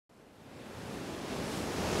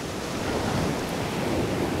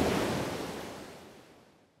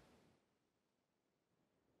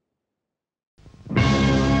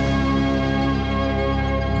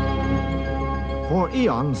For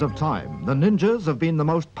eons of time, the ninjas have been the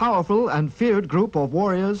most powerful and feared group of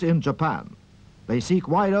warriors in Japan. They seek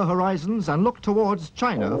wider horizons and look towards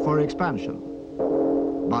China for expansion.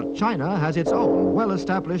 But China has its own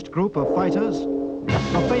well-established group of fighters,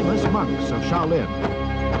 the famous monks of Shaolin.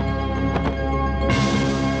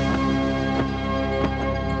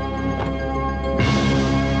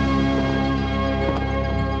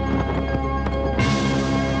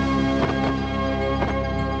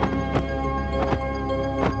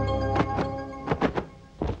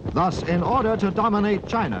 Thus, in order to dominate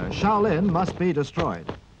China, Shaolin must be destroyed.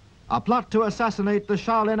 A plot to assassinate the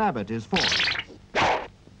Shaolin abbot is forged,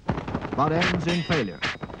 but ends in failure.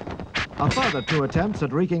 A further 2 attempts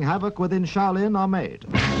at wreaking havoc within Shaolin are made.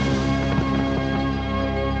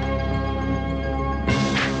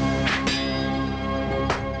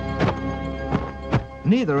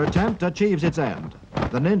 Neither attempt achieves its end.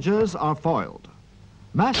 The ninjas are foiled.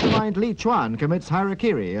 Mastermind Li Chuan commits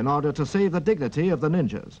harakiri in order to save the dignity of the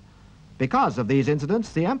ninjas. Because of these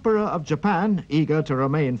incidents, the Emperor of Japan, eager to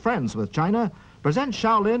remain friends with China, presents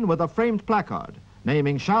Shaolin with a framed placard,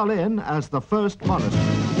 naming Shaolin as the first monastery.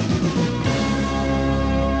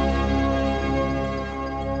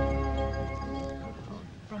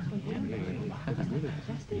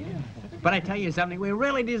 But I tell you something, we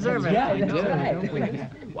really deserve it. Yeah, that's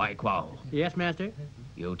right. Wai Kuo, Yes, Master?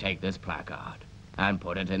 you take this placard and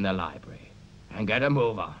put it in the library and get a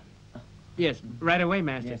move on. Yes, right away,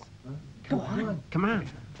 Master. Yes. Go on. Come on.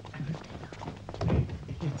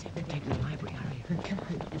 Take the library, hurry.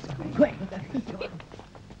 Quick.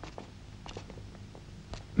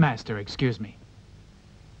 Master, excuse me.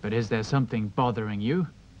 But is there something bothering you?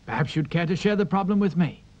 Perhaps you'd care to share the problem with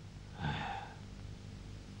me.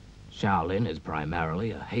 Shaolin is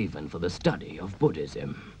primarily a haven for the study of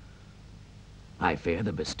Buddhism. I fear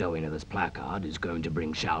the bestowing of this placard is going to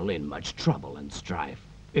bring Shaolin much trouble and strife.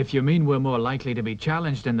 If you mean we're more likely to be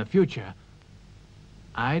challenged in the future,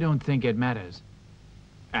 I don't think it matters.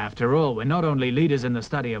 After all, we're not only leaders in the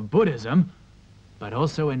study of Buddhism, but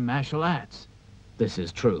also in martial arts. This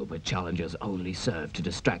is true, but challenges only serve to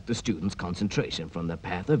distract the students' concentration from the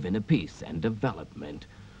path of inner peace and development.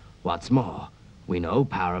 What's more, we know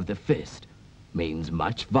power of the fist means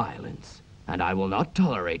much violence, and I will not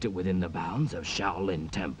tolerate it within the bounds of Shaolin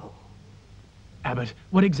Temple. Abbot,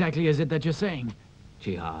 what exactly is it that you're saying?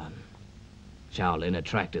 Jihan, Shaolin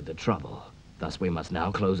attracted the trouble. Thus we must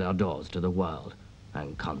now close our doors to the world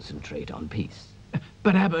and concentrate on peace.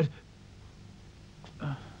 But Abbot...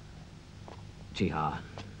 Jihan,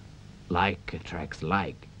 like attracts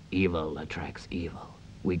like, evil attracts evil.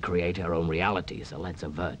 We create our own reality, so let's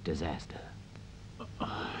avert disaster.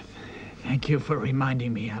 Thank you for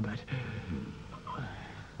reminding me, Abbot.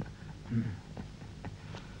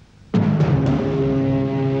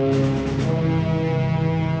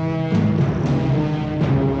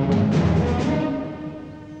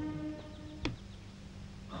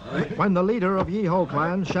 When the leader of Yiho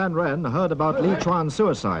clan, Shan Ren, heard about Li Chuan's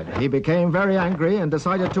suicide, he became very angry and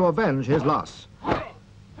decided to avenge his loss.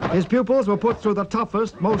 His pupils were put through the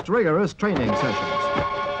toughest, most rigorous training sessions.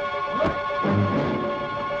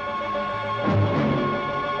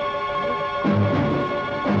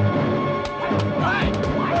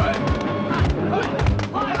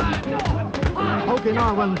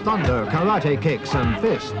 Okinawan thunder, karate kicks, and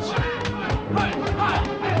fists.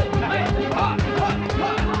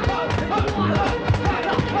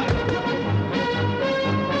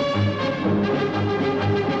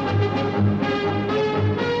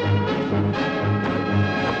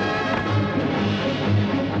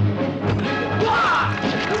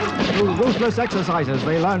 Through ruthless exercises,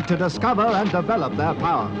 they learned to discover and develop their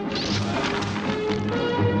power.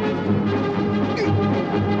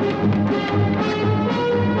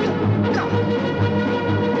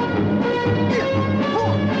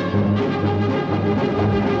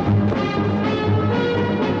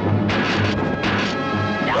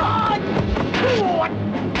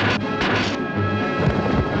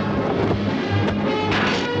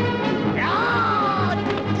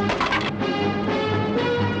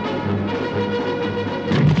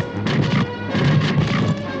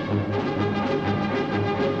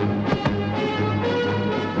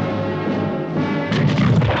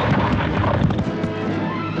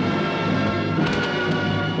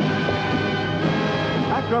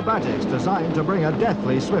 Acrobatics designed to bring a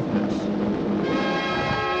deathly swiftness.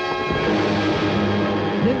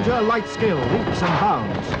 Ninja light skill leaps and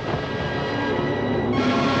bounds.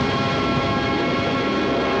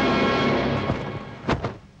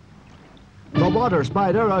 The water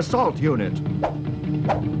spider assault unit.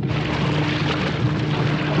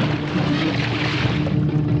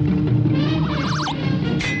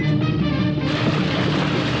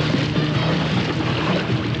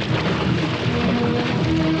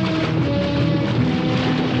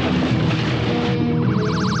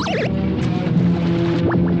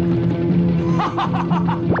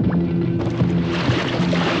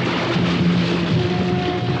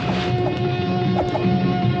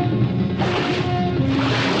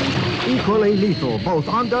 equally lethal both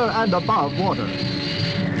under and above water.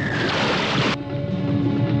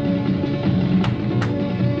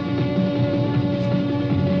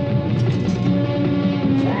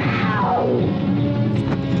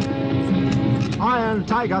 Iron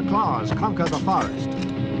tiger claws conquer the forest.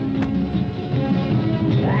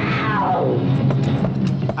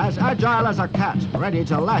 As agile as a cat, ready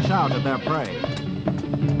to lash out at their prey.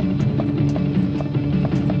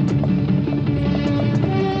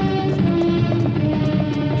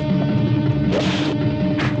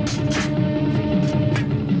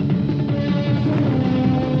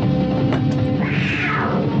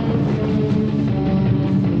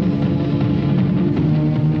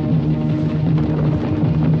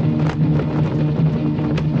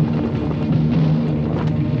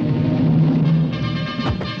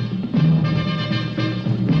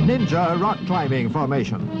 Ninja rock climbing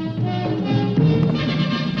formation.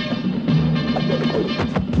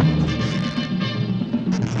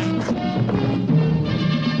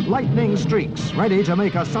 Lightning streaks, ready to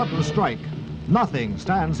make a sudden strike. Nothing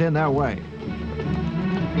stands in their way.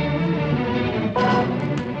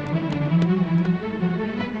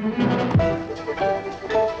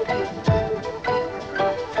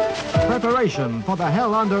 Preparation for the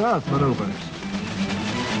Hell Under Earth maneuvers.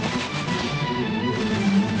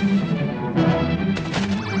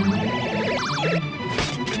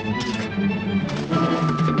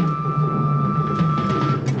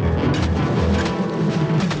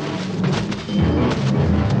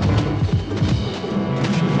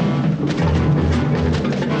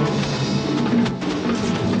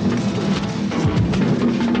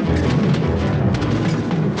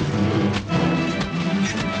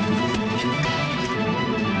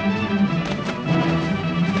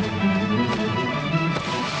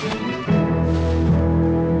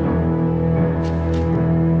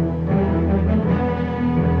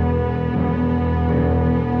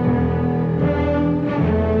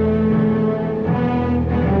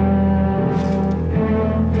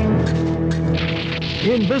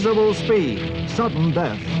 Invisible speed, sudden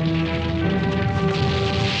death.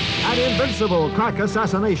 An invincible crack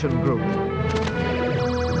assassination group.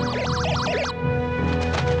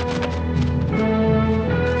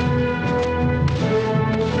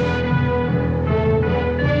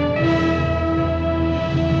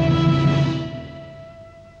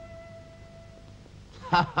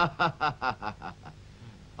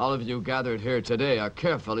 All of you gathered here today are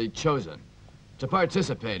carefully chosen to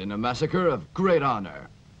participate in a massacre of great honor.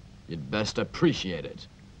 You'd best appreciate it.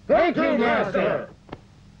 Thank you, Master!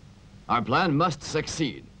 Our plan must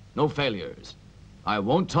succeed. No failures. I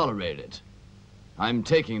won't tolerate it. I'm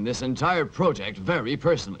taking this entire project very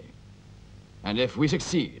personally. And if we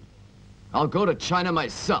succeed, I'll go to China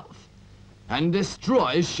myself and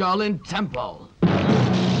destroy Shaolin Temple.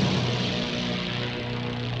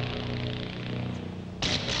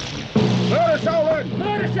 Murder Shaolin!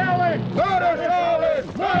 Murder Shaolin! Murder Shaolin!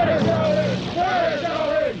 Murder Shaolin! Murder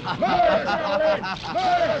Shaolin!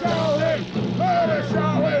 Murder Shaolin! Murder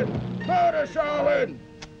Shaolin! Murder Shaolin!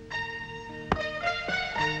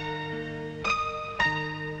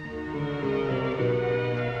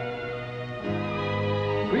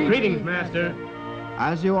 Greetings, Master.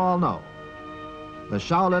 As you all know, the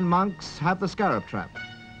Shaolin monks have the scarab trap,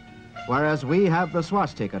 whereas we have the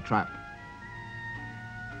swastika trap.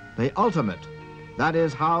 The ultimate, that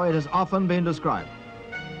is how it has often been described.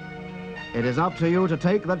 It is up to you to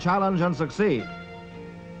take the challenge and succeed.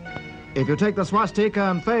 If you take the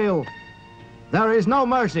swastika and fail, there is no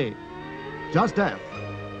mercy, just death.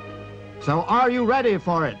 So are you ready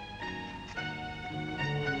for it?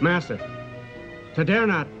 Master, to dare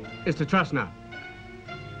not is to trust not.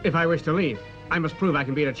 If I wish to leave, I must prove I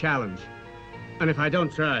can beat a challenge. And if I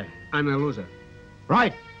don't try, I'm a loser.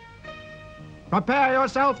 Right. Prepare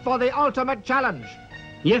yourself for the ultimate challenge.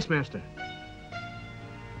 Yes, Master.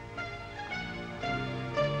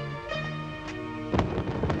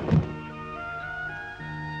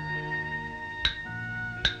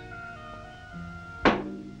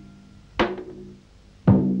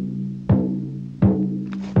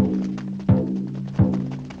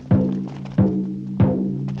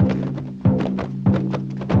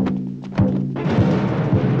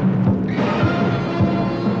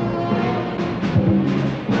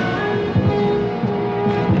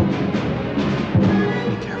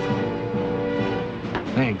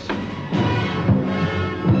 Thanks.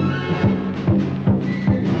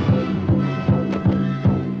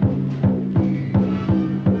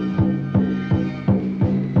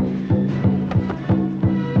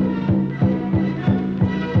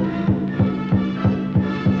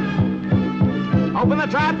 Open the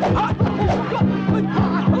trap!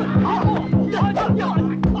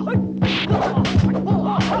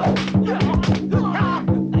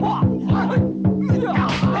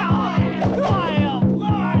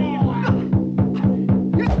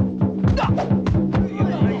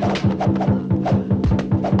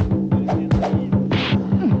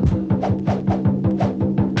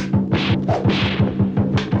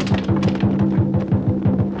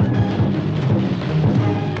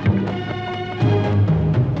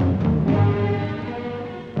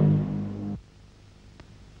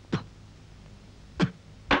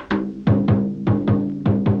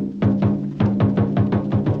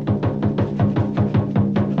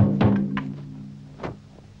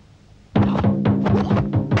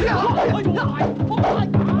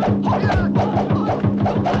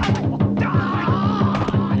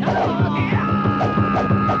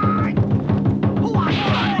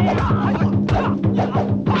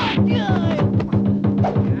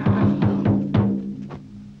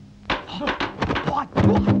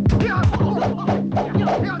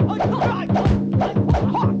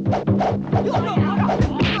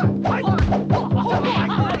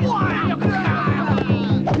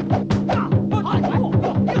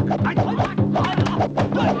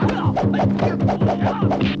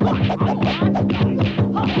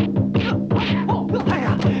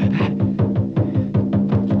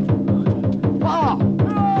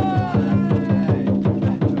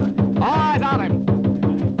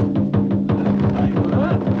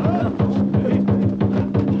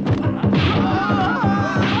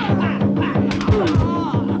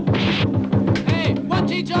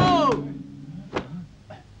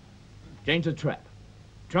 Change the trap.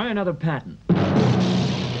 Try another pattern.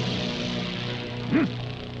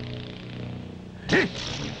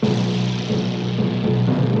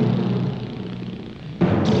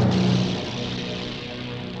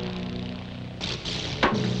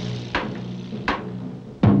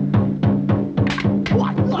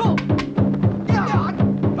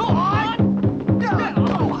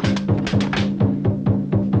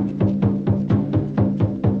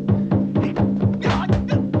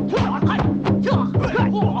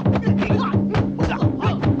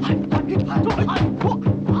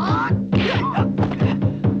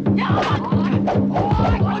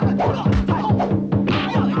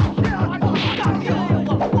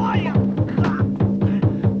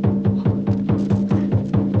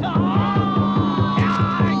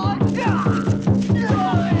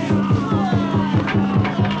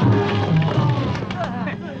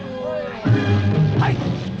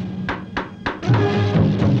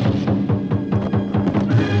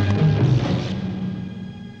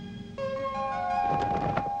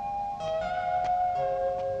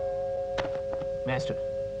 Master,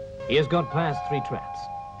 he has got past 3 traps.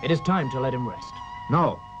 It is time to let him rest.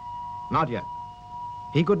 No, not yet.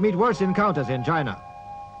 He could meet worse encounters in China.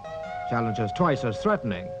 Challenges twice as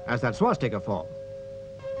threatening as that swastika form.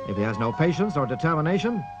 If he has no patience or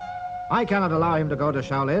determination, I cannot allow him to go to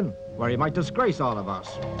Shaolin, where he might disgrace all of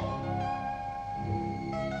us.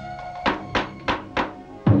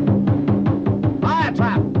 Fire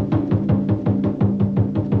trap!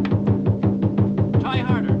 Try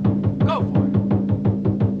harder. Go for it.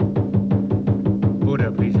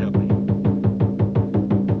 Buddha, please help me.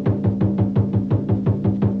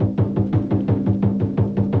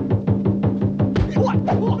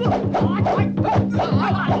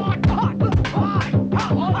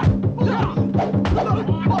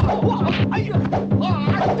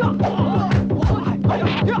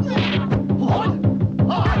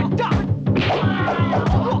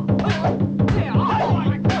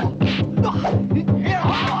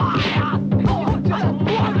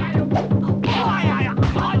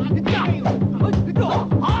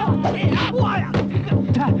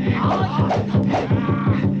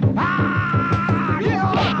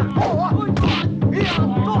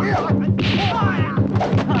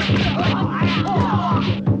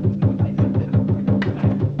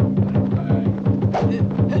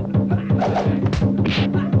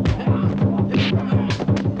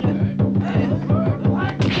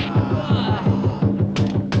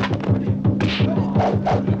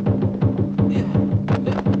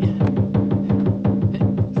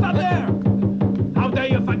 Stop there! How dare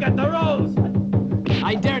you forget the rules?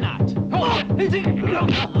 I dare not.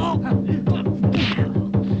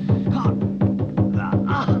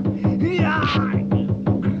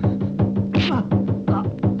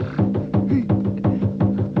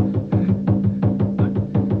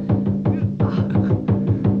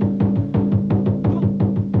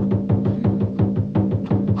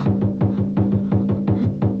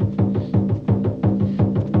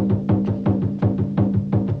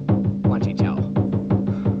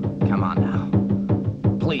 Come on now.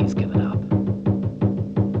 Please give it up.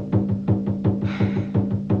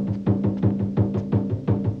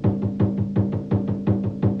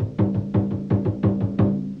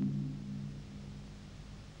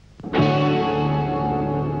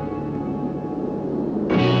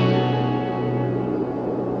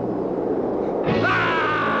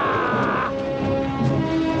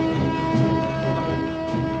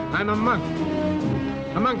 I'm a monk.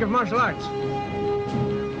 A monk of martial arts.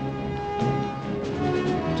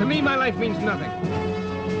 To me, my life means nothing.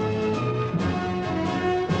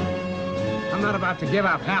 I'm not about to give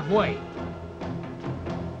up halfway.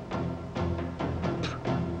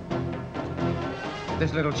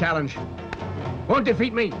 This little challenge won't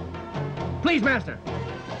defeat me. Please, Master.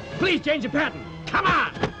 Please change the pattern. Come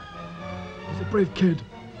on! He's a brave kid.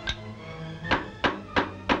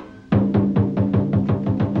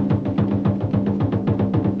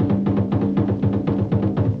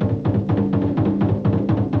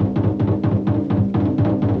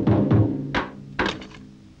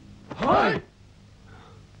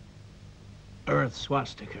 Earth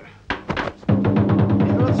swastika.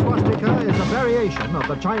 The Earth swastika is a variation of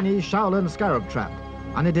the Chinese Shaolin scarab trap,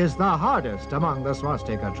 and it is the hardest among the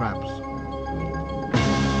swastika traps.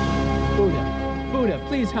 Buddha,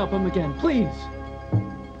 please help him again, please.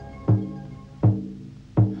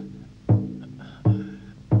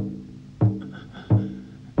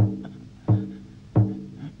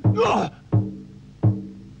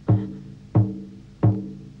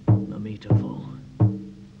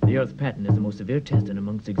 The Earth pattern is the most severe test in a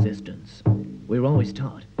monk's existence. We were always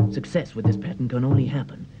taught success with this pattern can only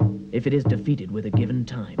happen if it is defeated with a given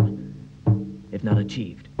time. If not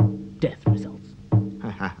achieved, death results.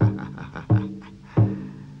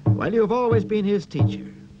 Well, you've always been his teacher.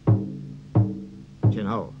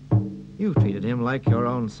 Jin-Ho, you've treated him like your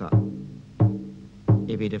own son.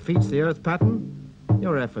 If he defeats the Earth Pattern,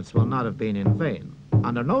 your efforts will not have been in vain.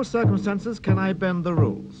 Under no circumstances can I bend the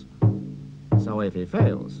rules. So if he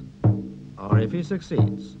fails, or if he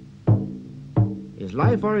succeeds, his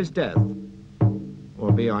life or his death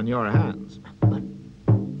will be on your hands.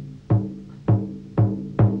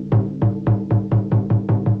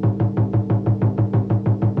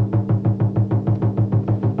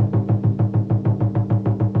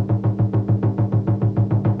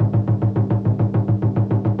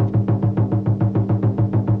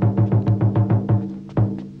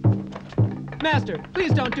 Master,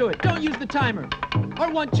 please don't do it. Don't use the timer.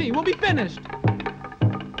 Our 1 chi will be finished.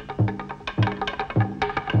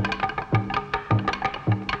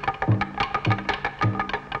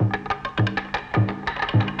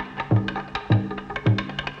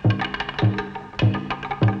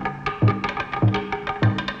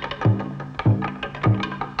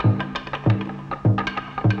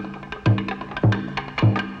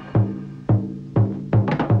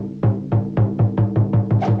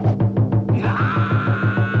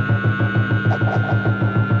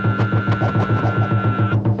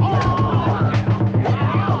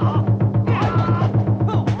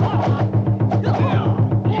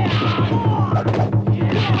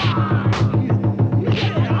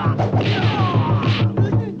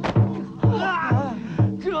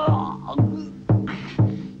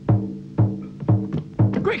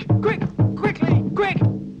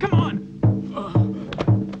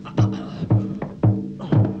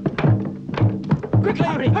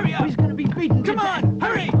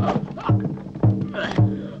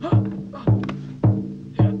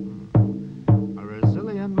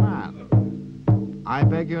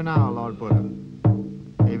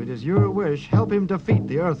 Help him defeat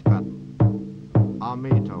the Earth Pattern.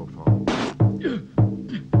 Amitofo.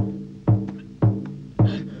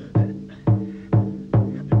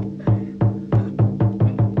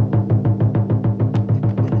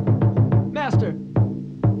 Master,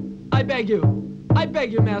 I beg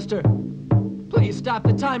you, Master. Please stop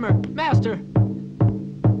the timer, Master.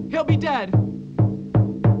 He'll be dead. Come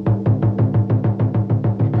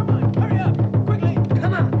on, hurry up, quickly.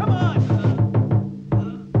 Come on, come on.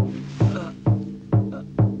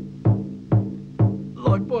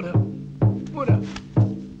 Buddha,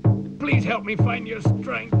 please help me find your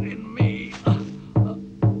strength in me.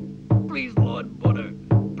 Please, Lord Buddha,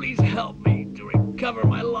 please help me to recover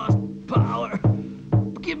my lost power.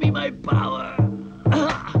 Give me my power.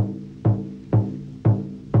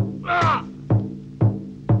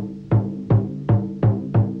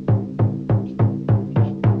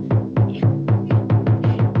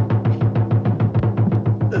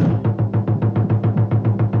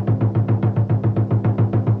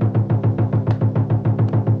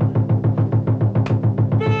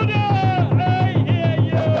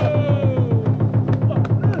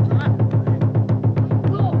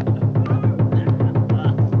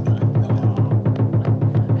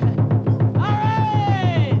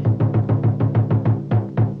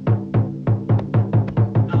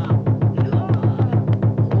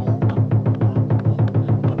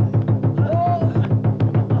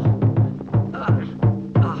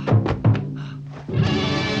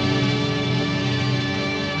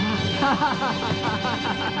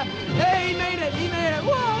 Hey, he made it! He made it!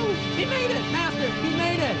 Whoa! He made it! Master, he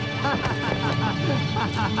made it!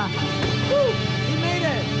 Woo! He made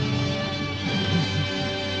it!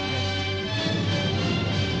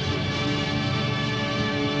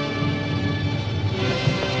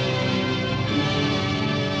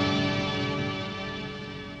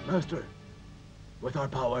 Master, with our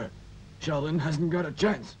power, Shaolin hasn't got a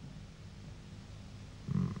chance.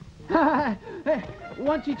 Hey,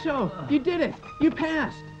 Wanchi-Cho, you did it! You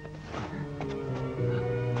passed!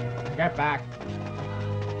 Get back.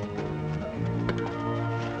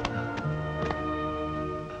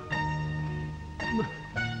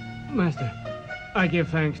 Master, I give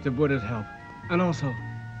thanks to Buddha's help, and also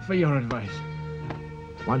for your advice.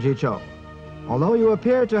 Wanchi-Cho, although you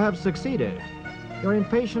appear to have succeeded, your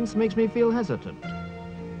impatience makes me feel hesitant.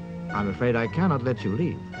 I'm afraid I cannot let you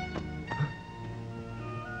leave.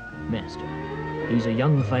 Master, he's a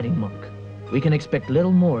young fighting monk. We can expect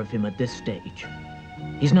little more of him at this stage.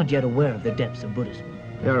 He's not yet aware of the depths of Buddhism.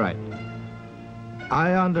 You're right.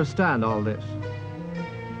 I understand all this.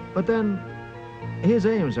 But then, his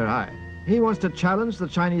aims are high. He wants to challenge the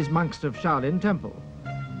Chinese monks of Shaolin Temple.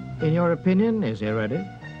 In your opinion, is he ready?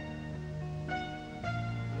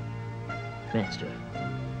 Master,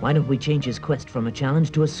 why don't we change his quest from a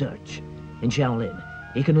challenge to a search? In Shaolin,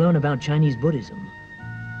 he can learn about Chinese Buddhism,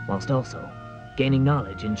 whilst also gaining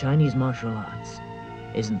knowledge in Chinese martial arts.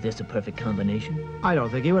 Isn't this a perfect combination? I don't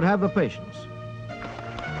think he would have the patience.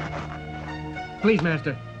 Please,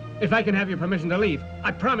 Master, if I can have your permission to leave,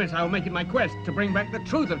 I promise I will make it my quest to bring back the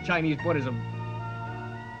truth of Chinese Buddhism.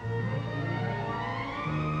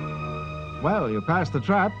 Well, you passed the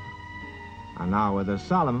trap. And now with a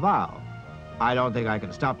solemn vow, I don't think I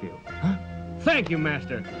can stop you. Thank you,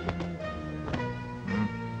 Master.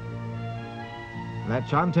 Let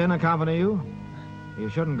Shantin accompany you. You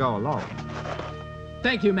shouldn't go alone.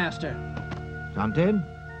 Thank you, Master. Shantin,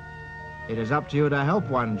 it is up to you to help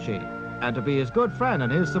Wan Chi and to be his good friend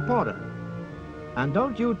and his supporter. And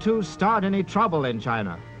don't you two start any trouble in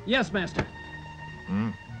China. Yes, Master.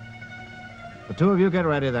 The two of you get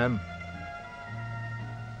ready then.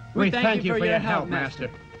 We thank you for your help, Master.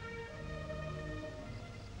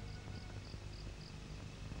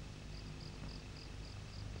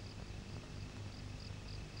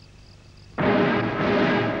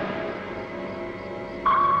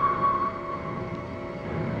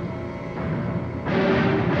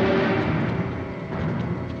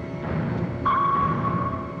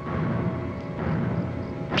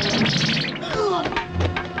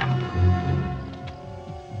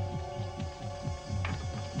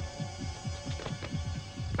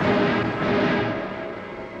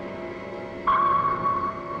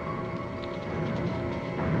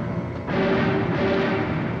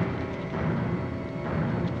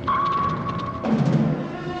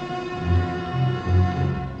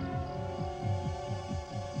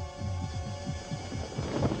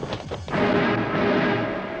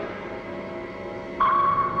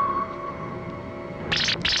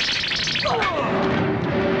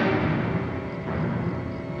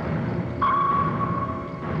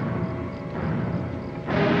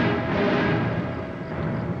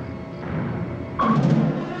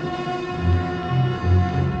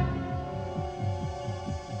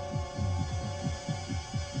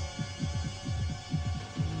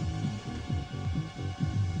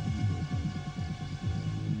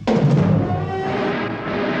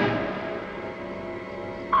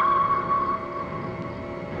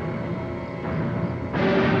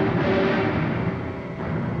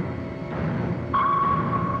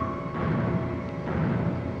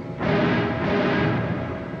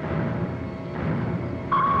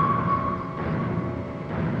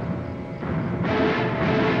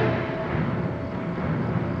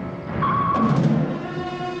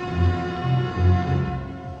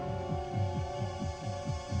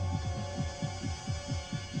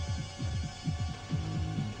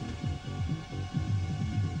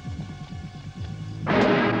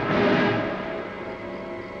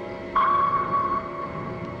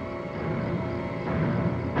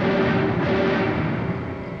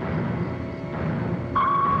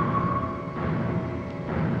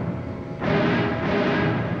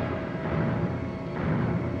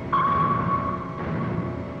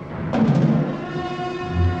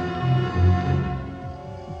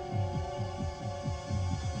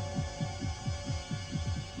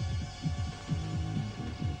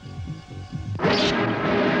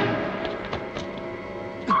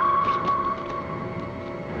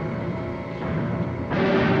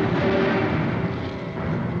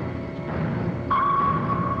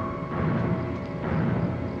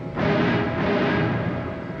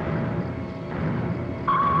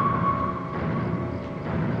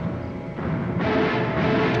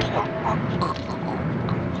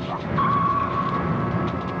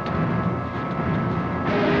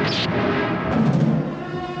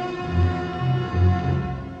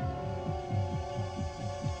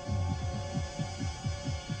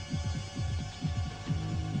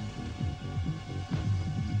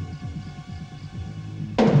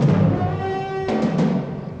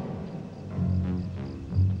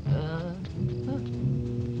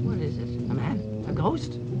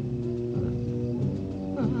 ghost?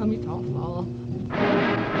 Amitabha.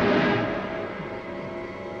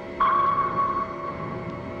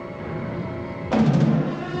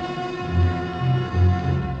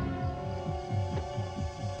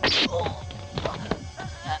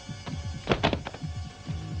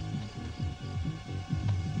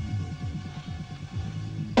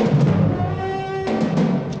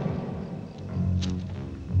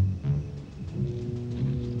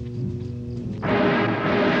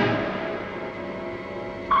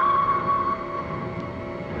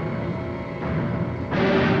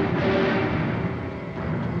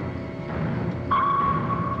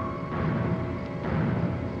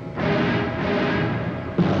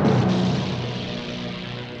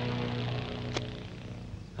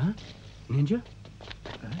 ninja?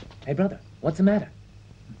 Hey, brother, what's the matter?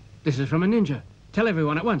 This is from a ninja. Tell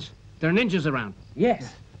everyone at once. There are ninjas around.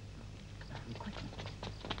 Yes.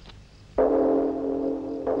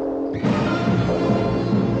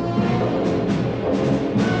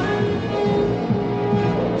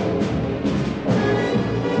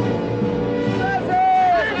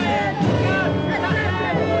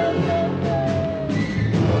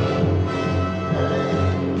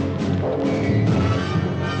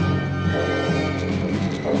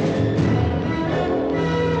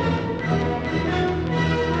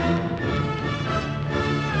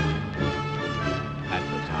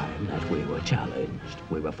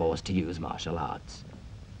 Forced to use martial arts,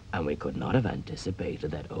 and we could not have anticipated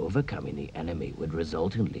that overcoming the enemy would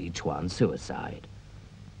result in Li Chuan's suicide.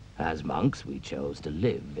 As monks, we chose to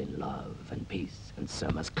live in love and peace, and so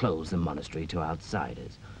must close the monastery to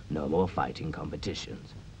outsiders. No more fighting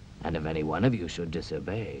competitions. And if any one of you should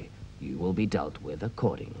disobey, you will be dealt with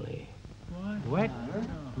accordingly. What?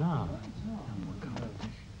 No.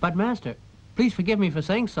 But, Master, please forgive me for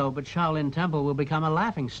saying so, but Shaolin Temple will become a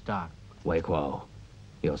laughingstock. Wei Kuo,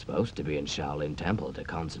 you're supposed to be in Shaolin Temple to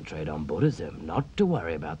concentrate on Buddhism, not to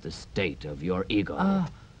worry about the state of your ego.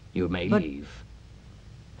 You may leave.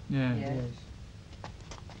 Yeah. Yes.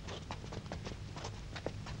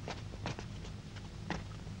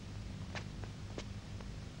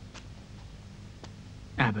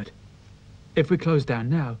 Abbot, if we close down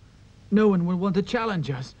now, no one will want to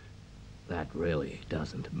challenge us. That really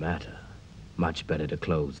doesn't matter. Much better to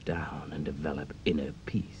close down and develop inner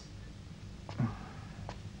peace.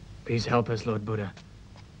 Please help us, Lord Buddha.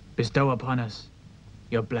 Bestow upon us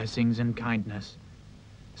your blessings and kindness,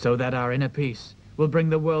 so that our inner peace will bring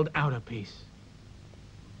the world outer peace.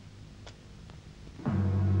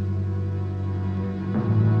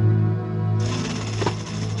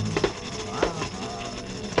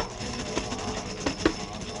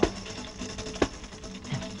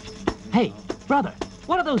 Hey, brother,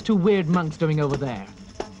 what are those two weird monks doing over there?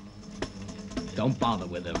 Don't bother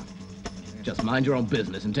with them. Just mind your own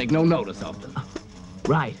business and take no notice of them.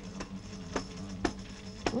 Right.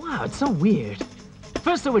 Wow, it's so weird.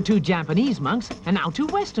 First there were two Japanese monks, and now two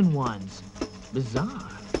Western ones. Bizarre.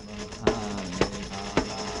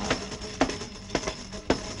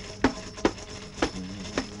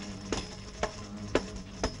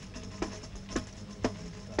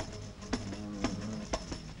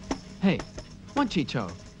 Hey,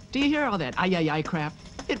 Wanchicho, do you hear all that ay-ay-ay crap?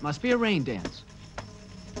 It must be a rain dance.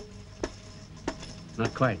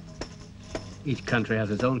 Not quite. Each country has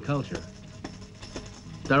its own culture.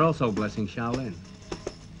 They're also blessing Shaolin,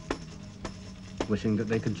 wishing that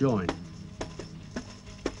they could join.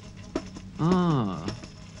 Ah,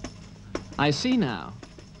 I see now.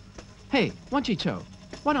 Hey, Wanchicho,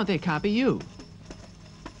 why don't they copy you?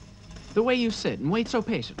 The way you sit and wait so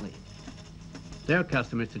patiently. Their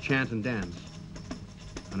custom is to chant and dance,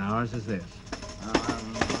 and ours is this.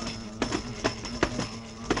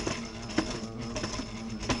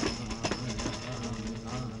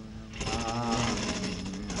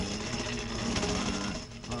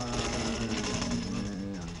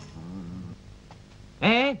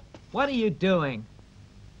 Hey, what are you doing?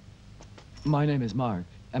 My name is Mark,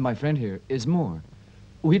 and my friend here is Moore.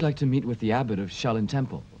 We'd like to meet with the abbot of Shaolin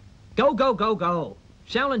Temple. Go, go, go, go.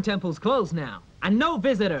 Shaolin Temple's closed now, and no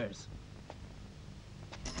visitors.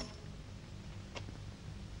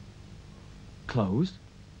 Closed?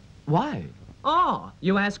 Why? Oh,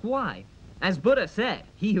 you ask why? As Buddha said,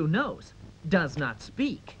 he who knows does not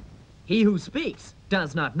speak. He who speaks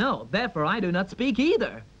does not know. Therefore, I do not speak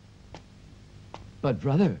either. But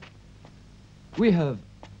brother, we have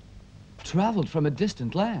traveled from a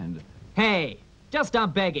distant land. Hey, just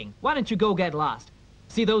stop begging. Why don't you go get lost?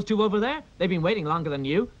 See those two over there? They've been waiting longer than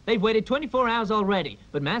you. They've waited 24 hours already.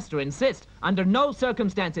 But Master insists, under no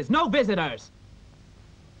circumstances, no visitors.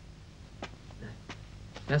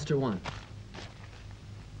 Master One.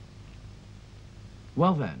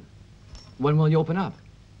 Well then, when will you open up?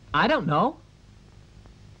 I don't know.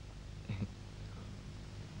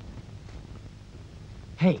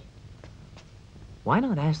 Hey, why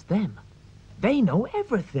not ask them? They know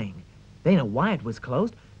everything. They know why it was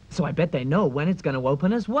closed, so I bet they know when it's going to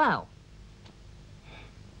open as well.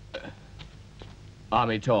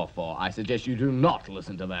 Amitofo, I suggest you do not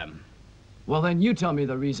listen to them. Well then, you tell me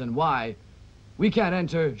the reason why we can't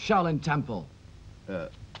enter Shaolin Temple.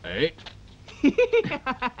 Hey?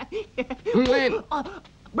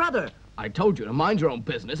 Brother! I told you to mind your own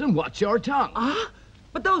business and watch your tongue.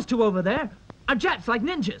 But those two over there are Japs like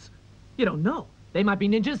ninjas. You don't know. They might be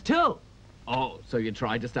ninjas too. Oh, so you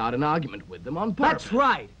tried to start an argument with them on purpose? That's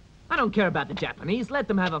right. I don't care about the Japanese. Let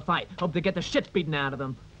them have a fight. Hope they get the shit beaten out of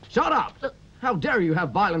them. Shut up! How dare you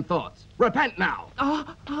have violent thoughts? Repent now!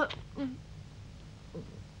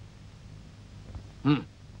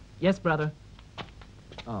 Yes, brother.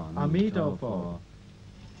 Amitabha.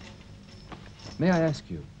 May I ask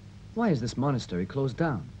you, why is this monastery closed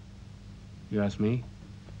down? You ask me?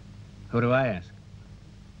 Who do I ask?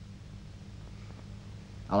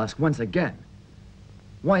 I'll ask once again.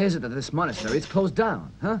 Why is it that this monastery is closed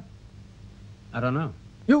down, huh? I don't know.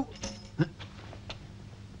 You...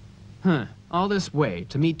 Huh. All this way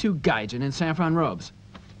to meet two gaijin in saffron robes.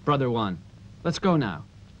 Brother one, let's go now.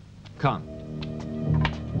 Come.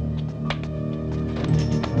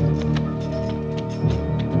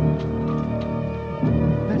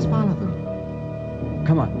 Let's follow them.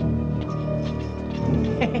 Come on.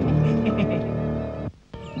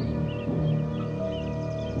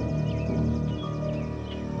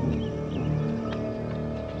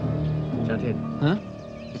 Huh?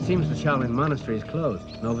 It seems the Shaolin Monastery is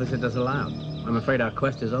closed. No visitors allowed. I'm afraid our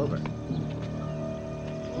quest is over.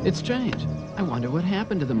 It's strange. I wonder what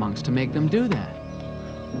happened to the monks to make them do that.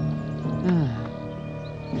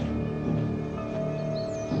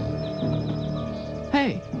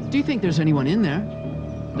 Hey, do you think there's anyone in there?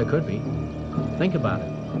 There could be. Think about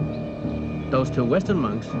it. Those two Western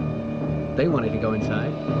monks, they wanted to go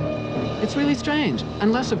inside. It's really strange.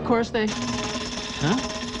 Unless, of course, they... Huh?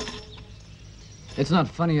 It's not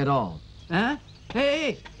funny at all. Huh?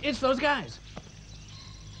 Hey, it's those guys.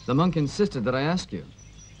 The monk insisted that I ask you.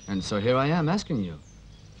 And so here I am asking you.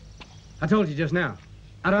 I told you just now.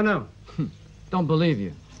 I don't know. Don't believe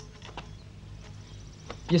you.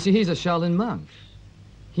 You see, he's a Shaolin monk.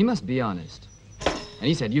 He must be honest. And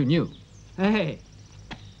he said you knew. Hey,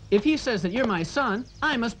 if he says that you're my son,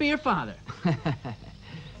 I must be your father.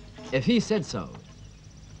 If he said so,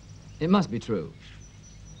 it must be true.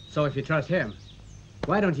 So if you trust him,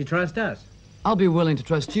 why don't you trust us? I'll be willing to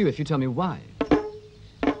trust you if you tell me why.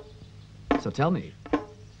 So tell me.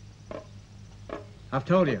 I've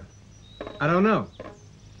told you. I don't know.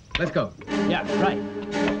 Let's go. Yeah, right.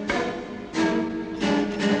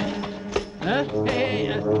 Huh? Hey.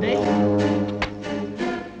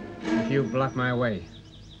 If you block my way,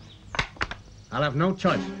 I'll have no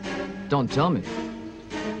choice. Don't tell me.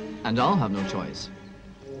 And I'll have no choice.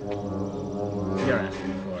 You're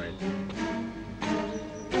asking for it.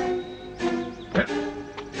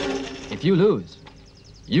 If you lose,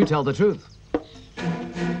 you tell the truth.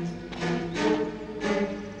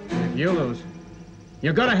 If you lose,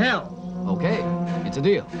 you go to hell. Okay, it's a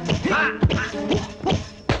deal.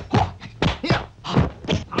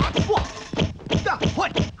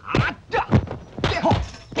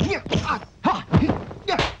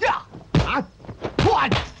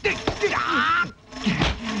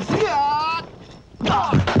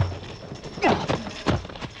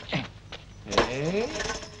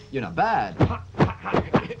 You're not bad.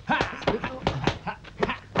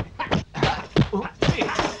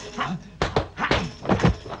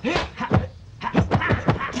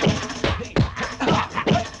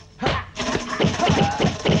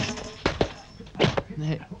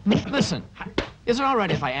 Hey, listen, is it all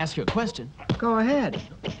right if I ask you a question? Go ahead.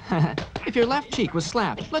 If your left cheek was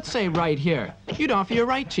slapped, let's say right here, you'd offer your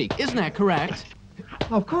right cheek. Isn't that correct?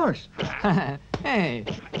 Of course. Hey,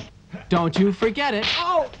 don't you forget it.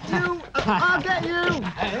 Oh, you! I'll get you!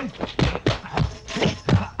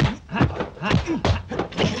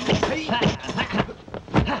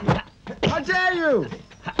 How dare you!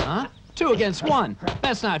 Huh? 2 against 1.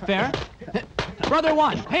 That's not fair. Brother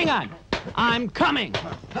 1, hang on. I'm coming. To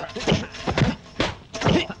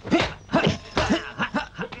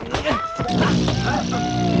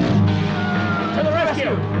the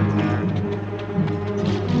rescue!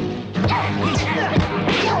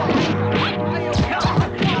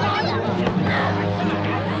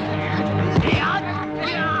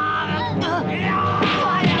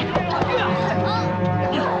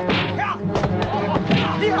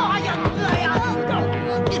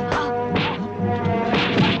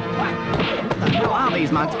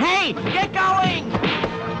 These monks. Hey, get going!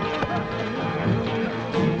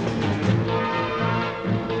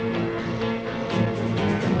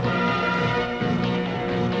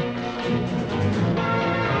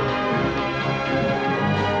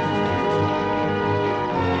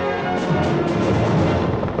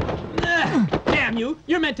 Damn you!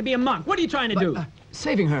 You're meant to be a monk. What are you trying to do?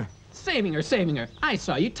 Saving her. Saving her. I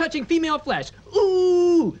saw you touching female flesh.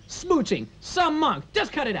 Ooh, smooching. Some monk.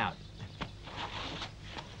 Just cut it out.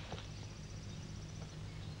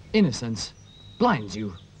 Innocence blinds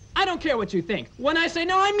you. I don't care what you think. When I say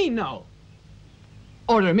no, I mean no.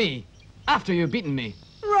 Order me after you've beaten me.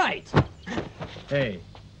 right! Hey.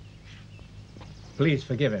 Please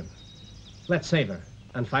forgive him. Let's savor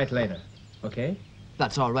and fight later, okay?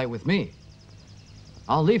 That's all right with me.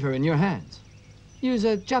 I'll leave her in your hands. Use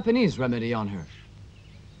a Japanese remedy on her.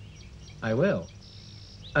 I will.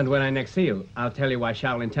 And when I next see you, I'll tell you why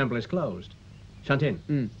Shaolin Temple is closed.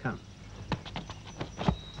 Shantin, come.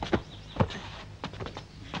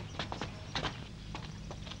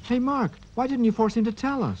 Hey, Mark, why didn't you force him to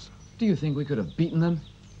tell us? Do you think we could have beaten them?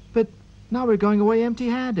 But now we're going away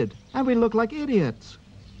empty-handed, and we look like idiots.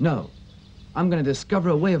 No. I'm going to discover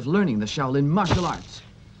a way of learning the Shaolin martial arts.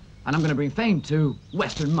 And I'm going to bring fame to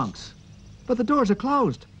Western monks. But the doors are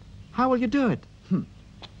closed. How will you do it?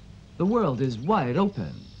 The world is wide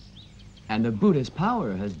open. And the Buddha's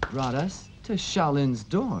power has brought us to Shaolin's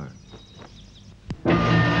door.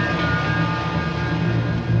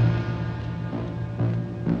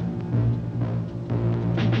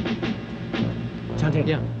 Shantin,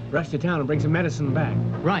 Yeah. rush to town and bring some medicine back.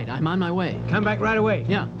 Right, I'm on my way. Come back right away.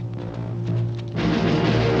 Yeah.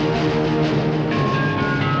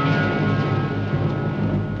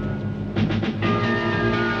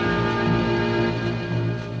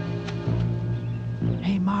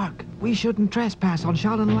 Hey, Mark, we shouldn't trespass on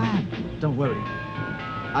Shaolin land. Don't worry.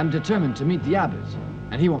 I'm determined to meet the abbot,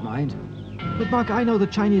 and he won't mind. But, Mark, I know the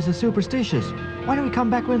Chinese are superstitious. Why don't we come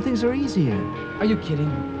back when things are easier? Are you kidding?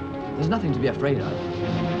 There's nothing to be afraid of.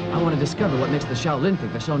 I want to discover what makes the Shaolin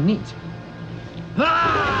think they're so neat.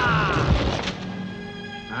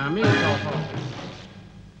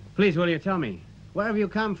 Please, will you tell me, where have you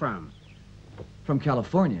come from? From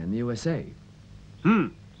California in the USA.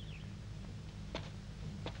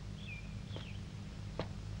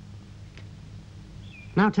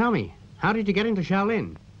 Now tell me, how did you get into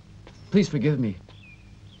Shaolin? Please forgive me.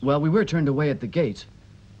 Well, we were turned away at the gate,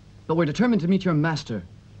 but we're determined to meet your master.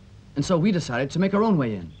 And so we decided to make our own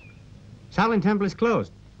way in. Shaolin Temple is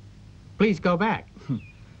closed. Please go back.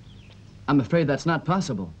 I'm afraid that's not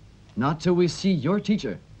possible. Not till we see your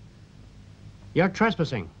teacher. You're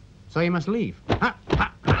trespassing, so you must leave. Wow.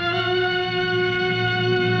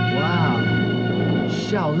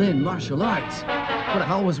 Shaolin martial arts. What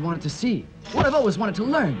I've always wanted to see. What I've always wanted to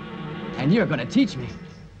learn. And you're gonna teach me.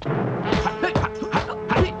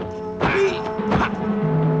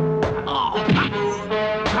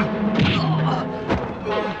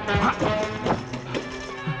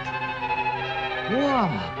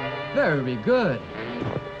 Wow, very good.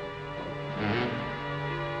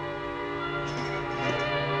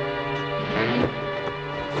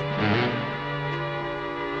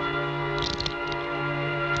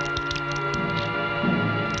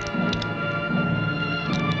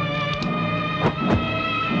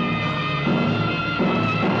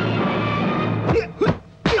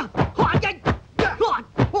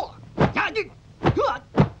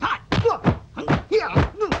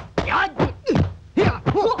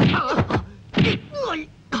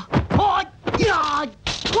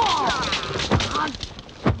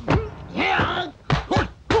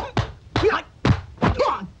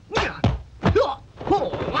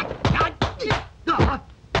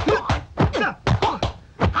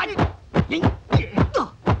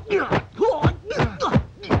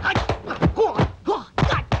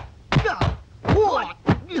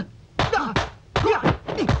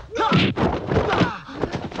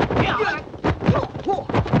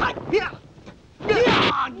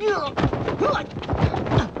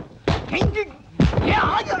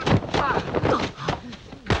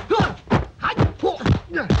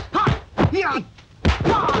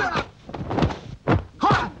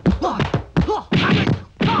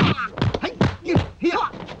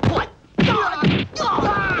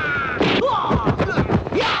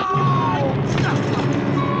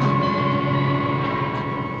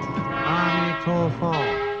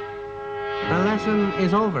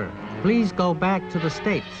 Please go back to the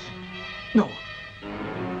States. No.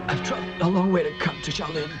 I've traveled a long way to come to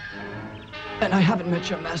Shaolin. And I haven't met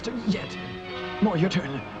your master yet. More, your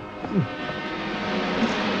turn.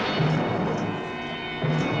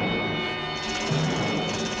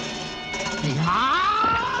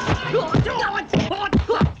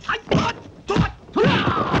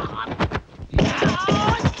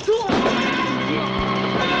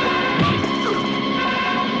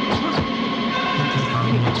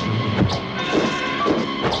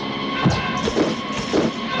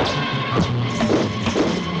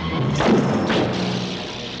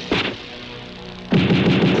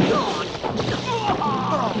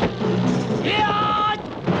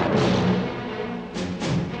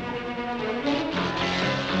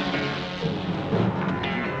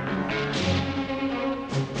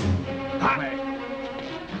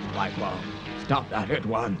 Stop that at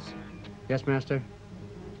once. Yes, Master?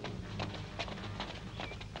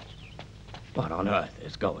 What on earth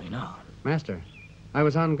is going on? Master, I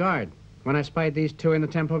was on guard. When I spied these two in the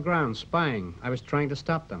temple grounds, spying, I was trying to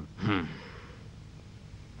stop them.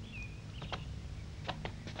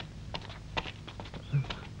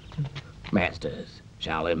 Masters,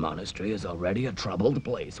 Shaolin Monastery is already a troubled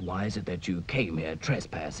place. Why is it that you came here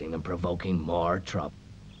trespassing and provoking more trouble?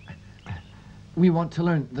 We want to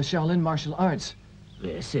learn the Shaolin martial arts.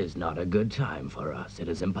 This is not a good time for us. It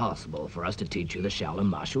is impossible for us to teach you the Shaolin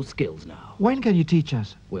martial skills now. When can you teach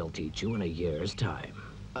us? We'll teach you in a year's time.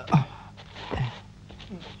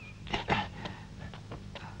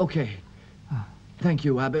 Okay. Thank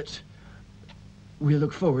you, Abbot. We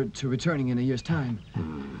look forward to returning in a year's time.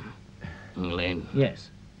 Lin? Yes.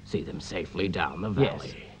 See them safely down the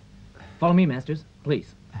valley. Yes. Follow me, masters,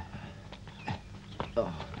 please.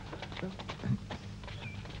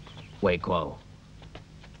 Wei Kuo,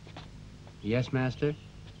 Yes, Master?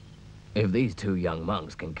 if these two young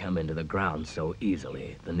monks can come into the grounds so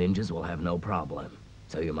easily, the ninjas will have no problem.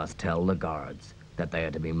 So you must tell the guards that they are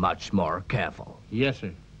to be much more careful. Yes,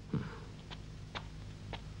 sir.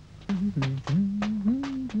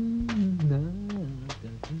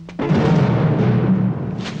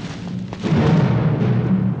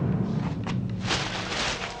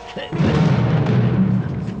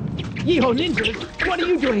 Yeehaw ninjas! What are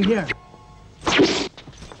you doing here?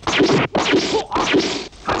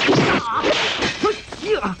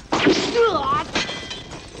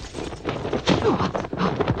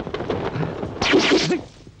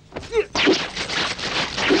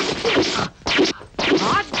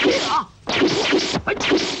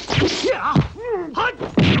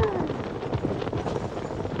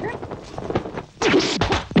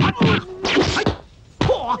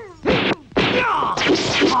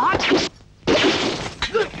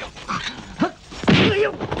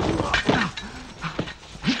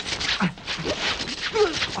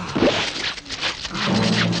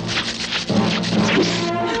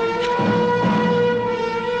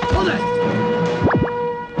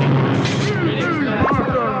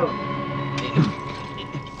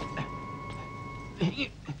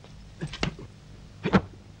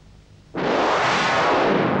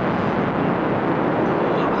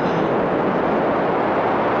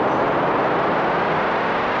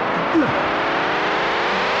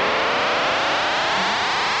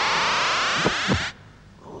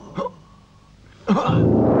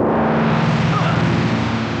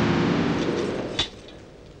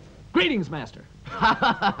 Greetings, Master.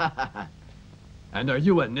 And are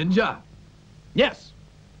you a ninja? Yes.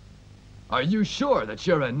 Are you sure that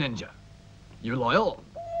you're a ninja? You loyal?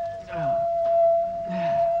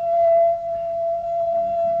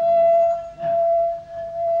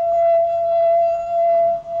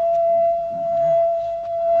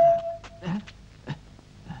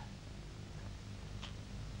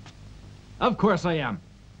 Of course I am.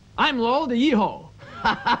 I'm Lowell the Yeehaw.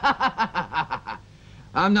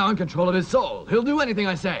 I'm now in control of his soul. He'll do anything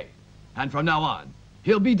I say. And from now on,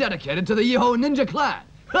 he'll be dedicated to the Yeehaw Ninja Clan.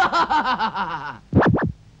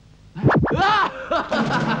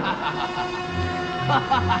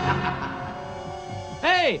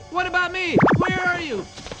 Hey, what about me? Where are you?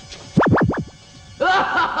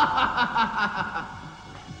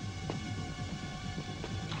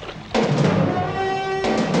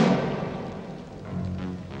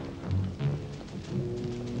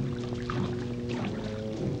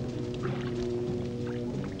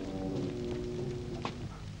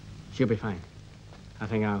 She'll be fine. I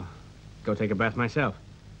think I'll go take a bath myself.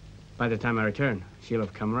 By the time I return, she'll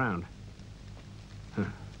have come round. Huh.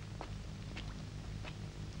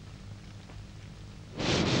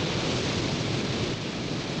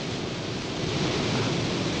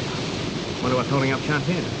 Wonder what's holding up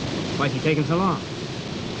Chantin. Why's he taking so long?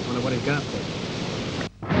 Wonder what he's got up to.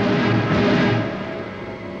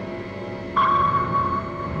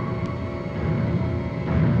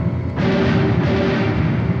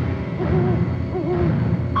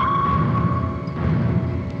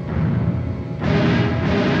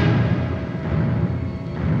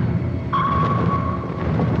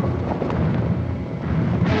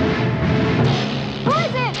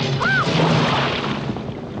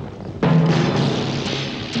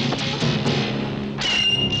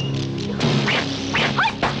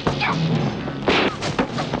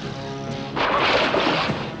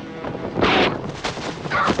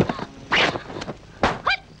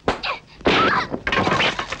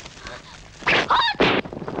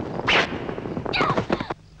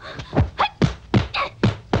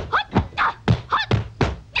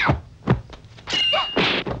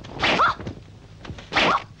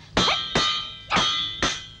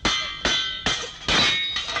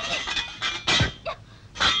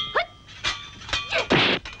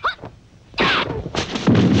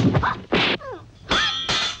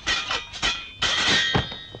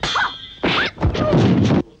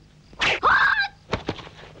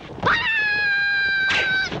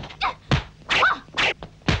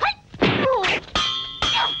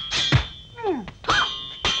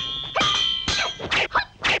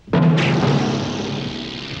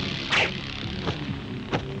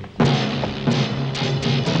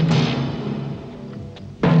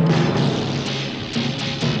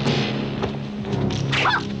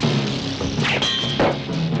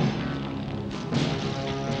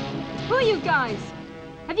 Who are you guys?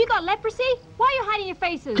 Have you got leprosy? Why are you hiding your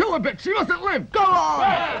faces? Kill her, bitch! She doesn't live! Go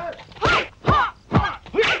on!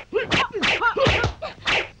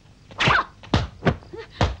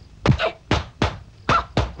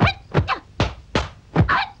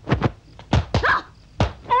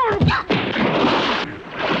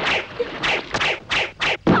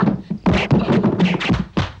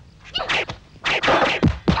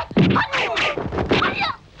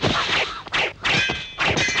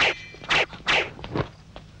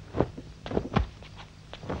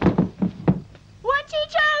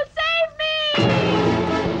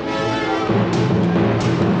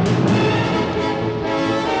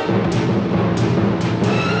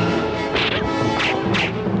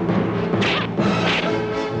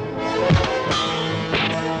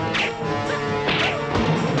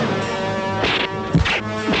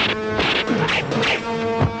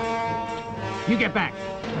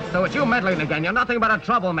 So it's you meddling again. You're nothing but a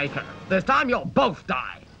troublemaker. This time you'll both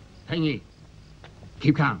die. Peng,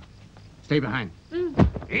 keep calm. Stay behind.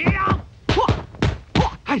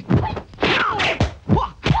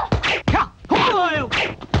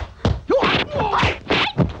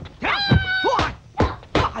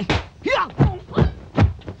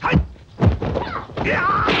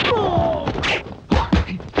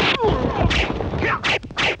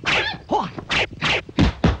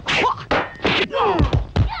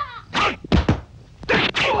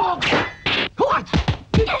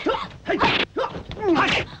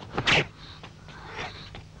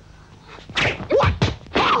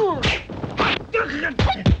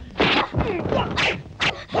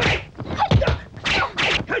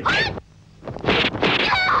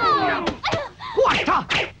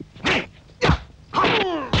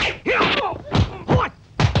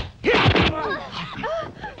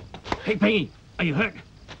 Hey, Peggy, are you hurt?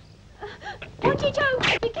 Joe,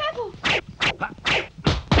 be careful.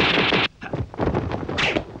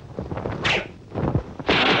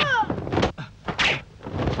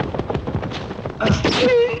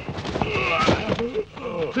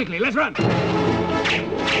 Quickly, let's run!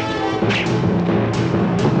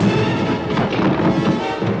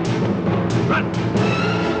 Run!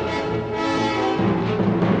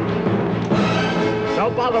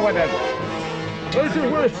 Don't bother with him. As you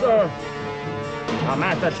wish, sir. Our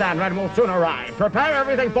Master Sandred will soon arrive. Prepare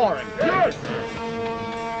everything for him. Yes!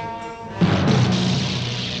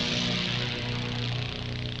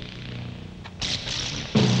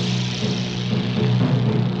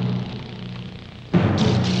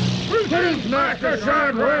 Greetings, Master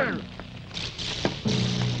Sandred!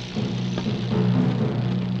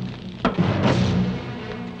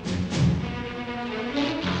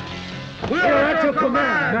 We are at your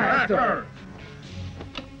command, Master!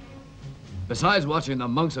 Besides watching the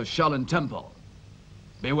monks of Shaolin Temple,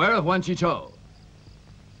 beware of Wan Chi-Cho.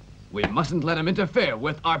 We mustn't let him interfere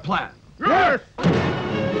with our plan. Yes!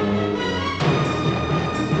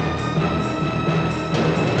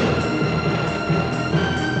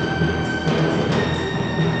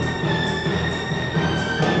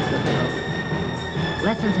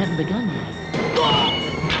 Lessons haven't begun yet.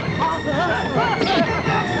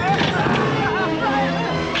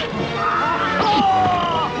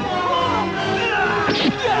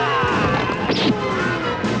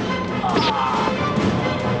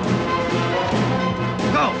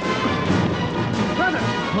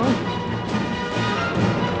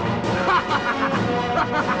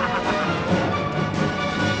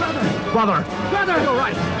 Brother! Brother! You're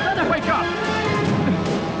right! Brother! Wake up!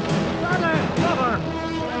 Brother!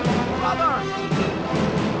 Brother!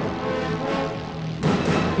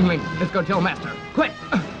 Yingling, let's go tell Master. Quick!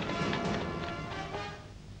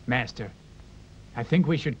 Master, I think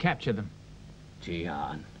we should capture them.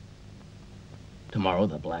 Jihan, tomorrow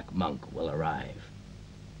the Black Monk will arrive,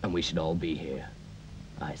 and we should all be here.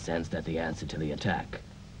 I sense that the answer to the attack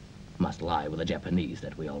must lie with the Japanese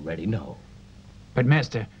that we already know. But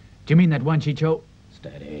Master, do you mean that Wan Chi-Cho?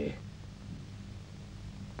 Steady.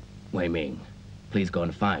 Wei Ming, please go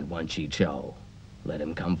and find Wan Chi-Cho. Let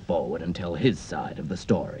him come forward and tell his side of the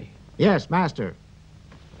story. Yes, Master.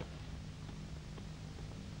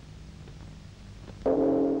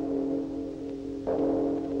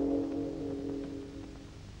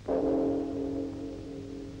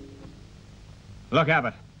 Look,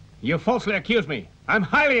 Abbott. You falsely accuse me. I'm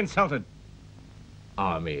highly insulted.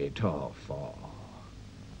 Army Tofo.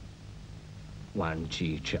 Wan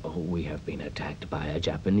Chi-Cho, we have been attacked by a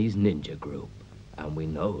Japanese ninja group, and we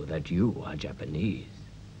know that you are Japanese.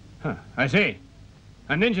 Huh, I see.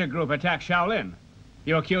 A ninja group attacked Shaolin.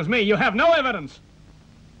 You accuse me. You have no evidence.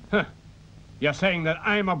 Huh. You're saying that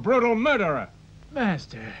I'm a brutal murderer.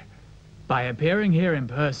 Master, by appearing here in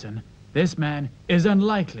person, This man is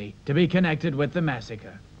unlikely to be connected with the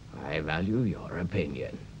massacre. I value your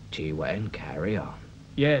opinion. Chi-Wen, carry on.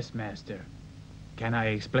 Yes, Master. Can I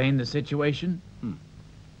explain the situation?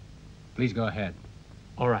 Please go ahead.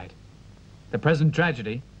 All right. The present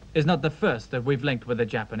tragedy is not the first that we've linked with the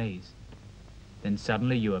Japanese. Then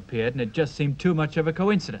suddenly you appeared and it just seemed too much of a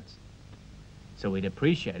coincidence. So we'd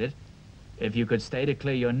appreciate it if you could stay to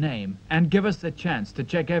clear your name and give us the chance to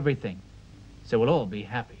check everything, so we'll all be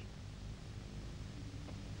happy.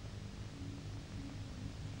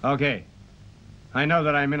 Okay. I know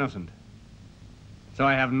that I'm innocent, so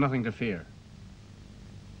I have nothing to fear.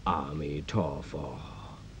 Ami Torfo.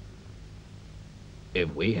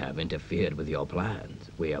 If we have interfered with your plans,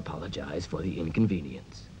 we apologize for the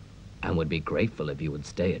inconvenience, and would be grateful if you would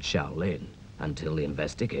stay at Shaolin until the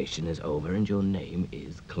investigation is over and your name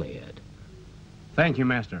is cleared. Thank you,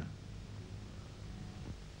 Master.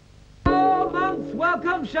 All monks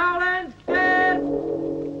welcome Shaolin's guests!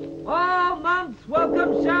 All monks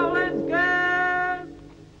welcome Shaolin's guests!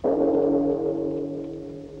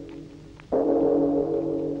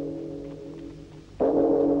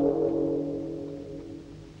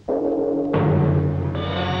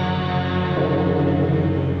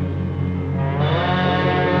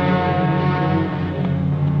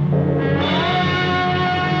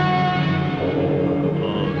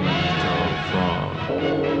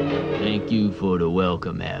 Thank you for the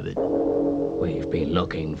welcome, Abbot. We've been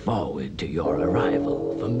looking forward to your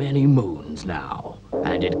arrival for many moons now,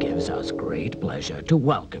 and it gives us great pleasure to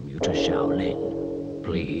welcome you to Shaolin.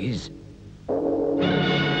 Please.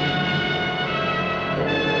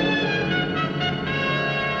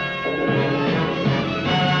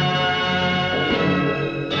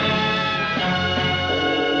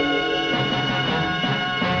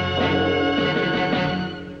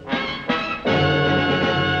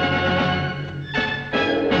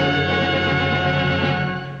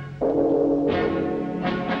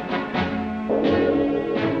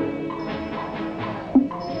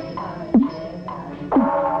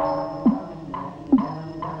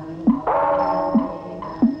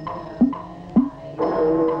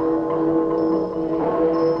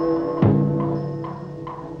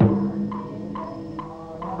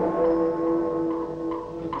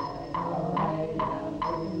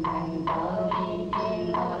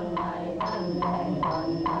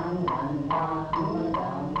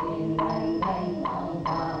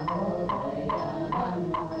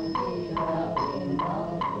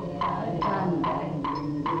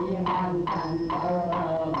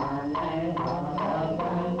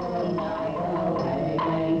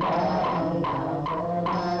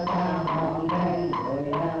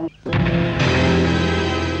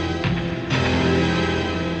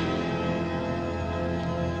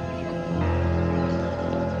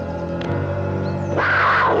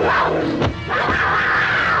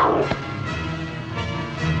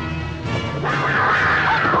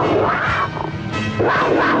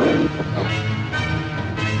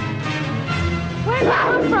 Where'd you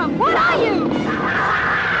come from? What are you?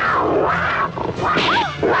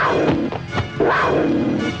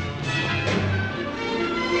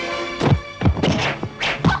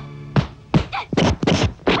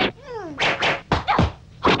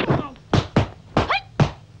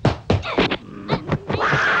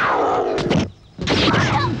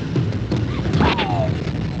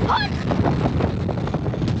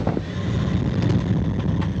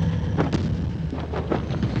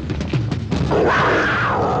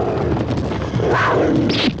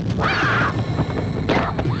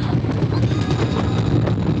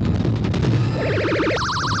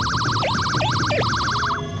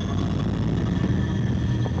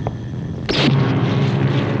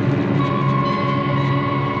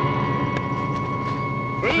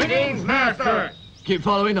 Greetings, Master! Keep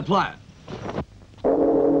following the plan.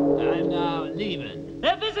 I'm now leaving.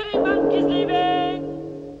 The visiting monk is leaving!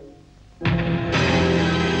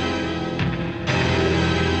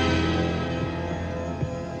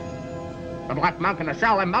 The Black Monk and the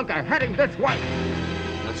Shaolin Monk are heading this way.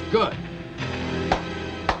 That's good.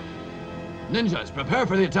 Ninjas, prepare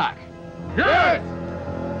for the attack. Yes!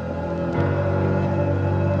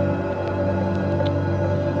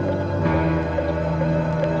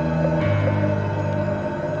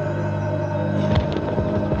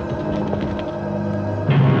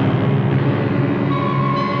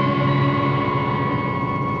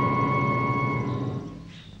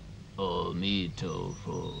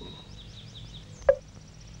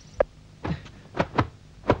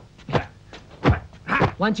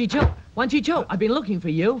 Wan Chi-Cho, I've been looking for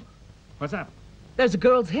you. What's up? There's a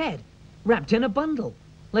girl's head, wrapped in a bundle,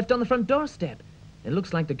 left on the front doorstep. It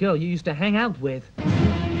looks like the girl you used to hang out with.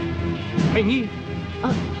 Peggy?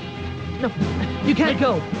 No, you can't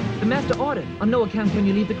go. The master ordered. On no account can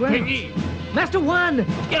you leave the grounds. Peggy! Master One!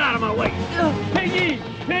 Get out of my way! Peggy!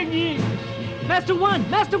 Peggy! Master One!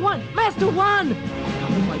 Master One! Master One!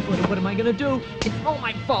 Oh my God, what am I gonna do? It's all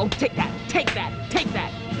my fault. Take that! Take that! Take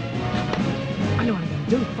that! I know what I'm gonna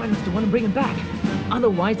do. Find Master One and bring him back.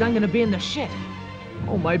 Otherwise, I'm gonna be in the shit.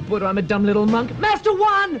 Oh my Buddha, I'm a dumb little monk. Master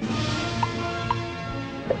One!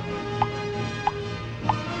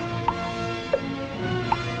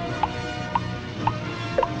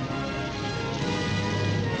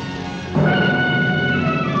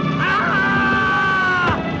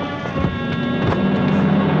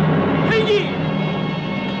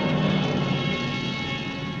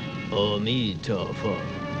 Oh, me tough.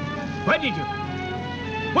 Why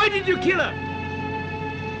did you kill her?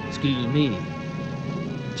 Excuse me.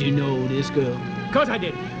 Do you know this girl? Of course I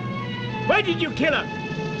did. Why did you kill her?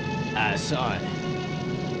 I saw it.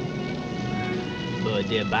 But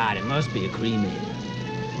their body must be cremated.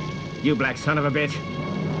 You black son of a bitch.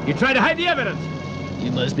 You tried to hide the evidence.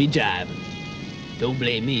 You must be jiving. Don't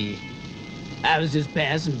blame me. I was just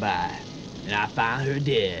passing by, and I found her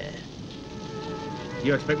dead.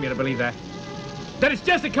 You expect me to believe that? That it's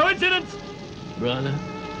just a coincidence? Brother,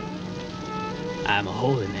 I'm a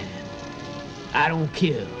holy man. I don't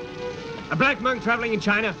kill. A black monk traveling in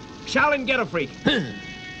China? Shaolin ghetto freak.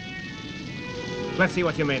 Let's see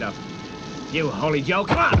what you're made of. You holy Joe,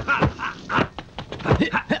 come on!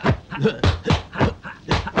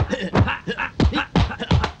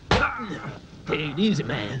 Take it easy,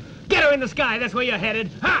 man. Get her in the sky, that's where you're headed.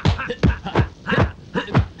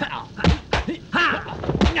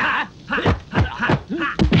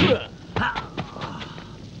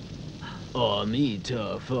 Oh, me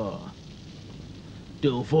tough.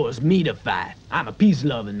 Don't force me to fight. I'm a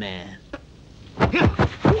peace-loving man.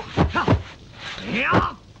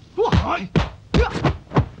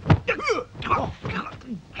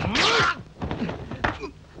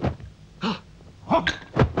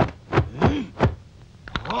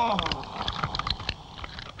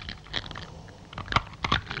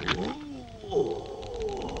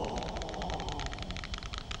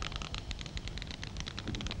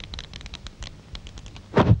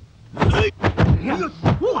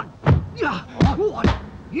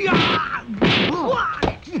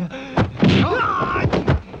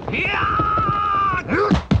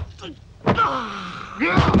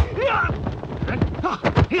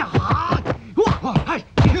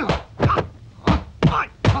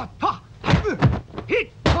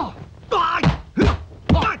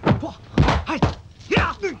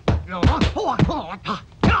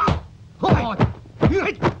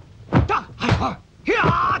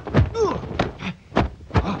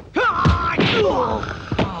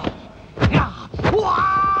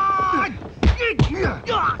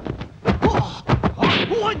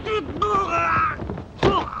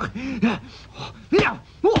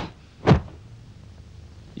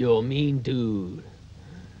 You're a mean dude.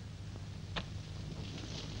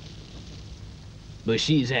 But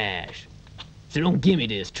she's Ash, so don't give me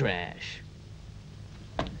this trash.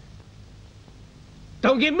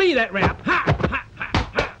 Don't give me that rap! Ha! Ha! Ha!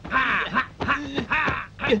 Ha! Ha!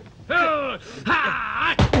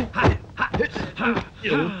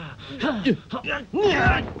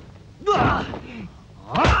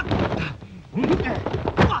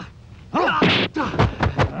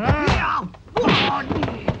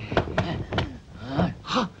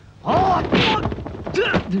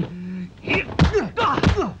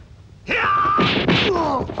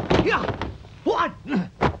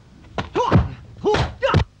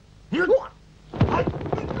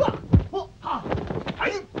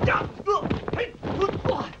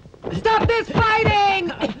 Stop this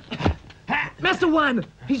fighting! Master One,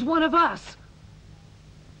 he's one of us.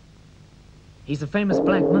 He's a famous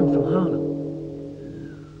black monk from Harlem.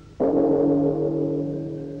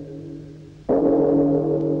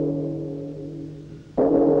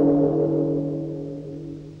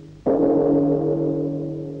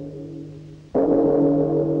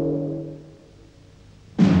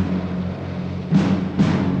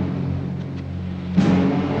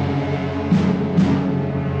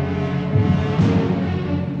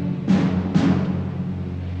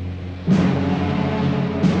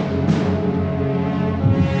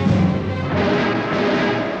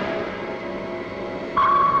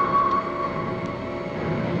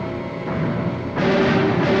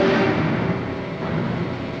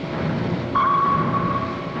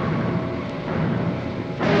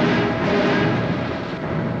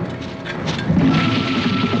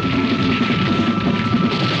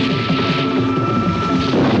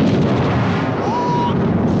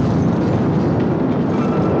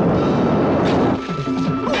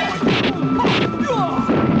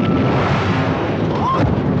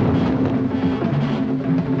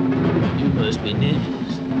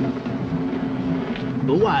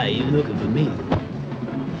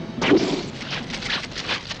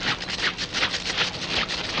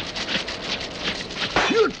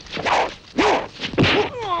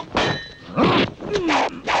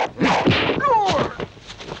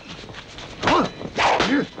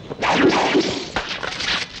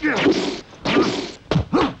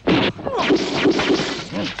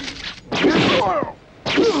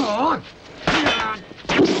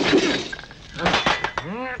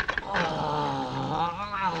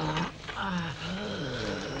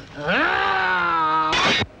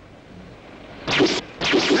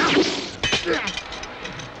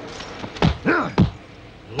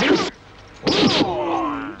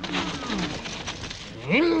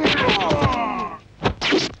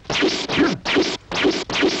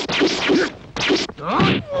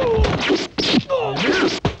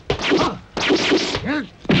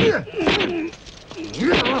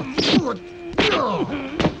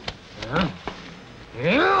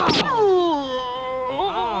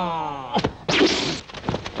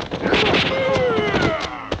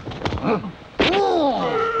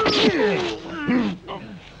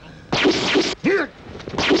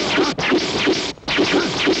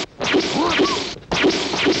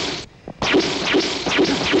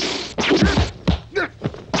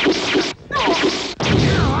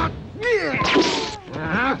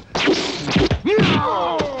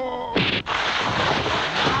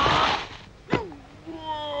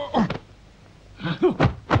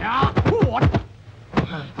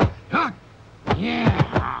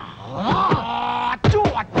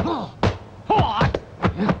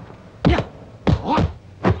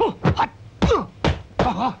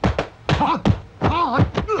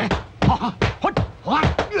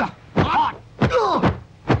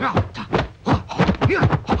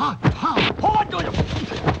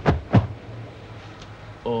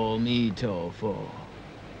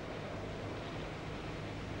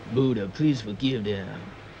 Buddha, please forgive them.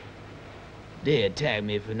 They attacked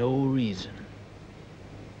me for no reason.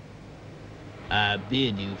 I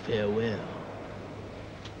bid you farewell.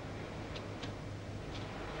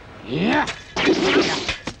 Yeah.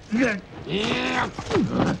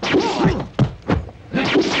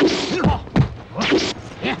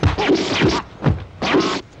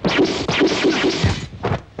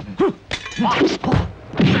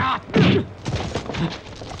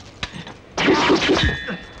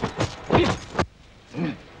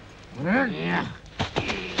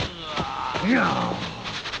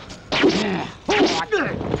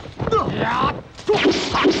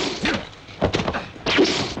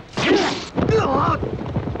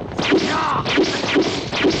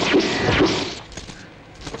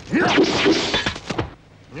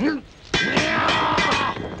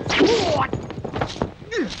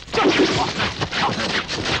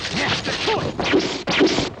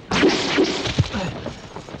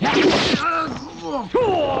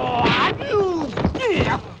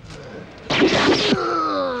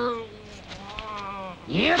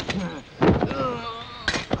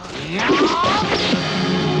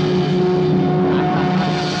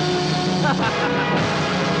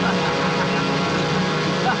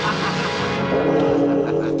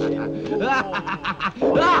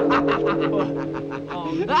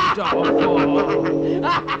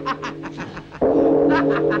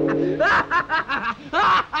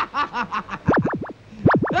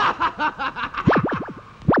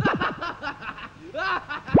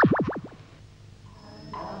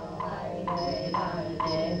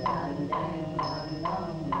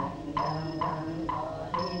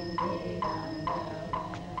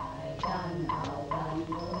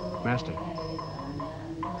 Master,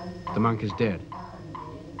 the monk is dead.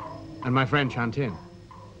 And my friend Chantin.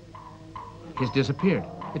 He's disappeared.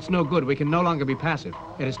 It's no good. We can no longer be passive.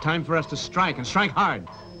 It is time for us to strike, and strike hard.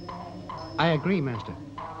 I agree, Master.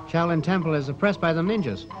 Shaolin Temple is oppressed by the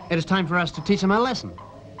ninjas. It is time for us to teach them a lesson.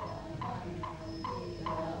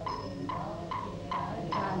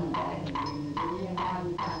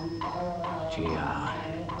 Gia,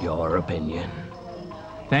 your opinion?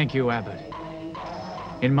 Thank you, Abbot.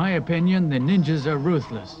 In my opinion, the ninjas are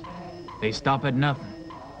ruthless. They stop at nothing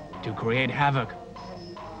to create havoc.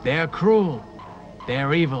 They're cruel.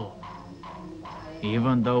 They're evil.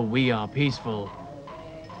 Even though we are peaceful,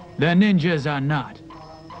 the ninjas are not.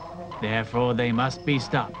 Therefore, they must be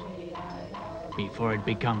stopped before it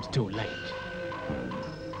becomes too late.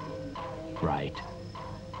 Right.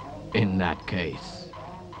 In that case,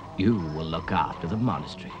 you will look after the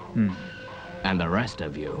monastery. And the rest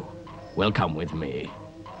of you will come with me.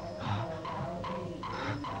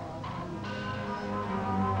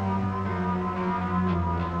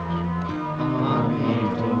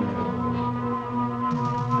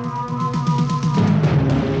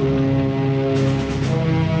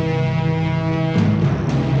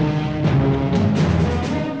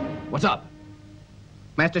 What's up?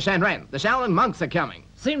 Master Shandran, the Shaolin monks are coming.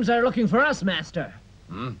 Seems they're looking for us, Master.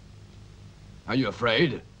 Are you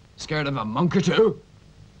afraid? Scared of a monk or two?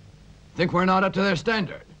 Think we're not up to their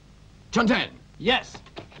standard? Chunten! Yes.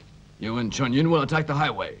 You and Chunyin will attack the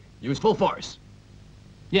highway. Use full force.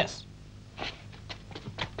 Yes.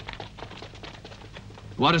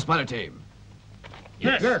 Water spider team.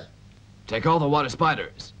 Yes. Take all the water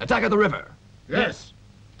spiders. Attack at the river. Yes.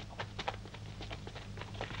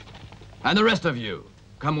 And the rest of you,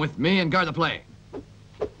 come with me and guard the plane.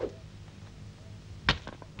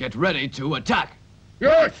 Get ready to attack.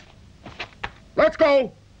 Yes. Let's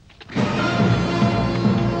go.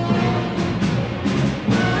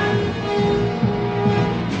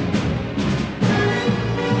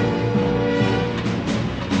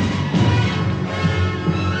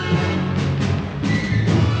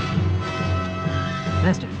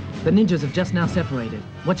 The ninjas have just now separated.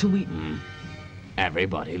 What shall we...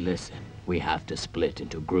 Everybody listen. We have to split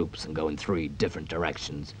into groups and go in 3 different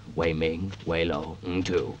directions. Wei Ming, Wei Lo,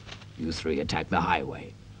 Tu. You 3 attack the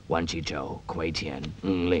highway. Wan Chichou, Kui Tian,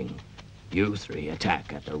 Ling. You 3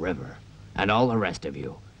 attack at the river. And all the rest of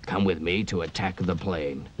you, come with me to attack the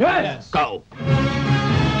plain. Yes! Go!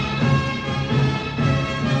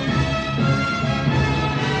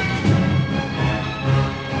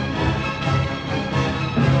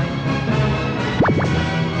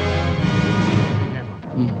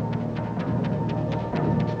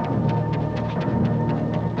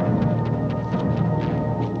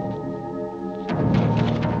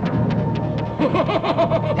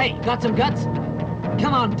 Hey, got some guts?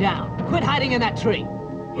 Come on down. Quit hiding in that tree.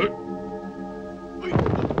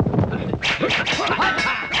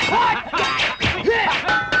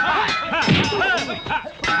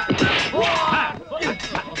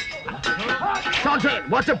 Chantin,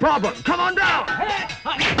 what's the problem? Come on down!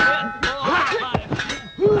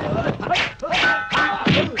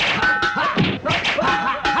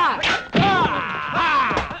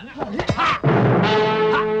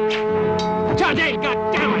 Chantin, God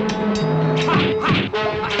damn it!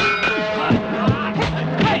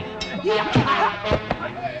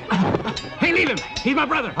 Hey, leave him! He's my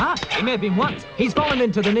brother! Huh? He may have been once. He's fallen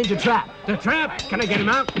into the ninja trap. The trap? Can I get him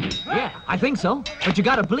out? Yeah, I think so. But you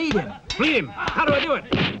gotta bleed him. Bleed him? How do I do it?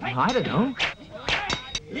 I don't know.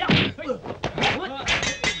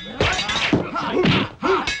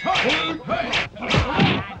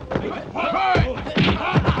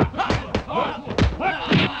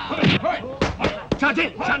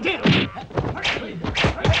 Chantin! Chantin!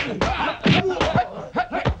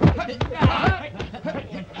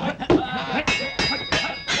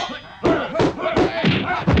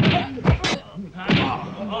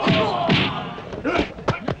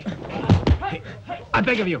 I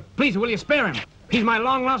beg of you, please, will you spare him? He's my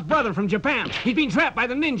long-lost brother from Japan. He's been trapped by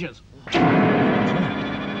the ninjas.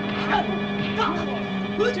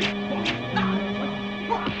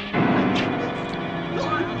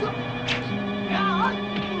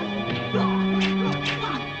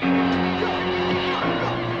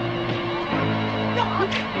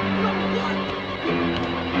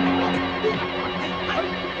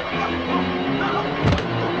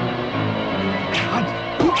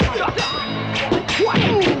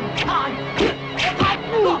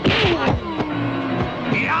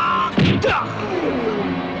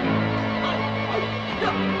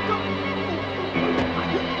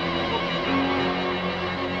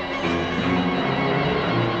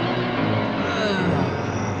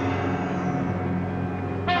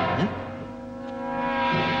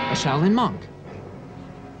 A Shaolin monk.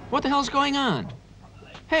 What the hell's going on?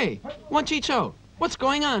 Hey, Wan Chichou, what's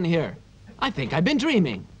going on here? I think I've been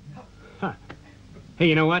dreaming. Huh. Hey,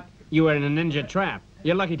 you know what? You were in a ninja trap.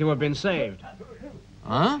 You're lucky to have been saved.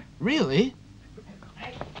 Huh? Really?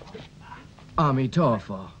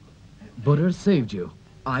 Amitabha. Buddha saved you.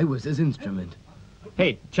 I was his instrument.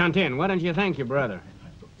 Hey, Chantin, why don't you thank your brother?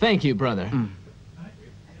 Thank you, brother.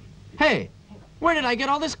 Hey, where did I get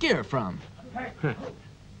all this gear from? Huh.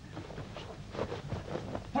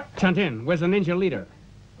 Chantin, where's the ninja leader?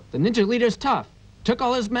 The ninja leader's tough. Took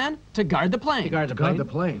all his men to guard the plane. To guard the plane? Guard the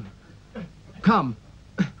plane. Come.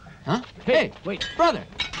 Huh? Hey, wait. Brother.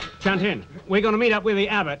 Chantin, we're gonna meet up with the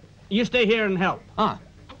abbot. You stay here and help.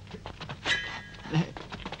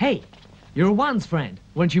 Hey, you're Wan's friend.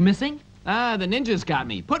 Weren't you missing? Ah, the ninjas got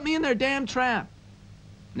me. Put me in their damn trap.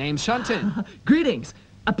 Name's Chantin. Greetings.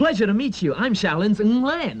 A pleasure to meet you. I'm Shaolin's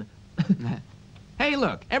Nguyen. Hey,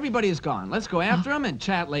 look, everybody's gone. Let's go after them and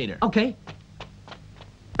chat later. Okay.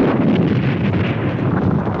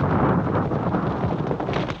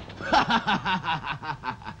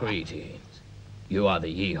 Greetings. You are the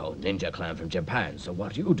Yeho ninja clan from Japan, so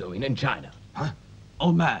what are you doing in China? Huh?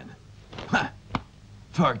 Old man. Huh.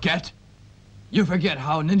 Forget? You forget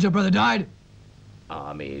how Ninja Brother died?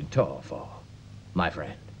 Amitabha. My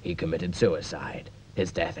friend, he committed suicide.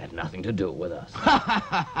 His death had nothing to do with us.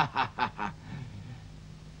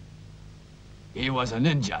 He was a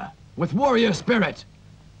ninja with warrior spirit.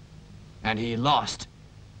 And he lost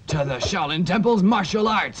to the Shaolin Temple's martial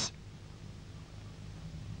arts.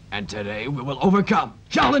 And today we will overcome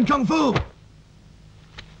Shaolin Kung Fu!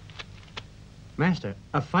 Master,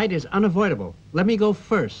 a fight is unavoidable. Let me go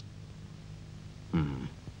first.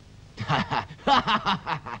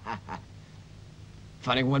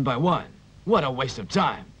 Fighting one by one. What a waste of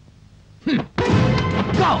time. Go!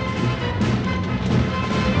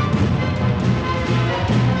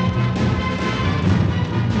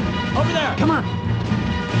 Over there! Come on!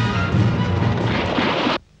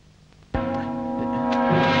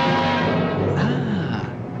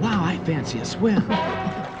 fancy a swim.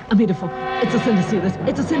 Amitably, it's a sin to see this.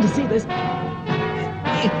 It's a sin to see this.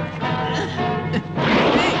 Hey,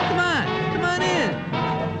 come on. Come on in.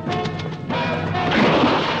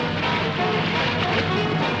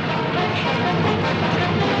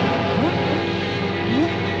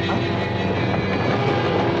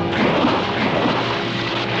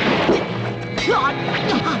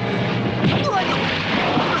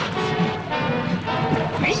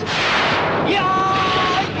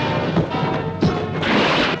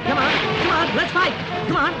 Let's fight!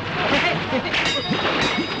 Come on!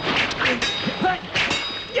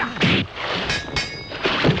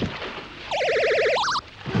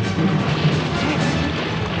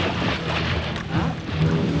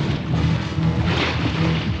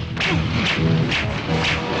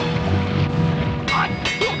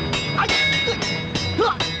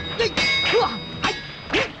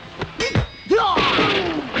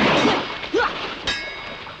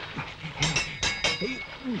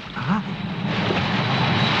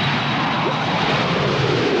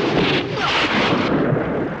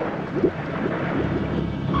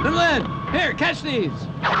 Here, catch these!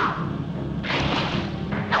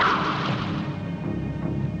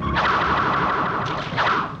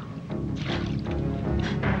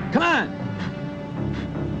 Come on!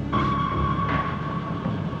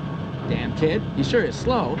 Damn kid, he sure is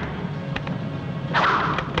slow.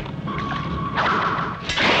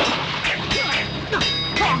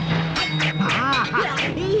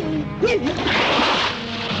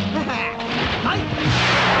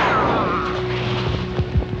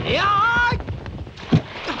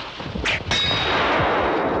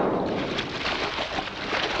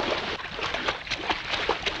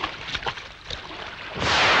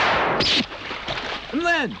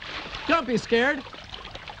 Don't be scared.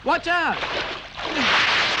 Watch out.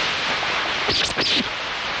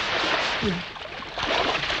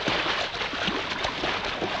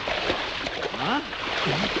 Huh?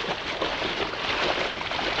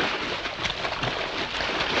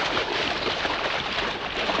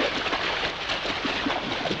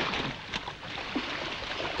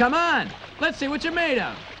 Come on. Let's see what you're made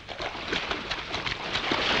of.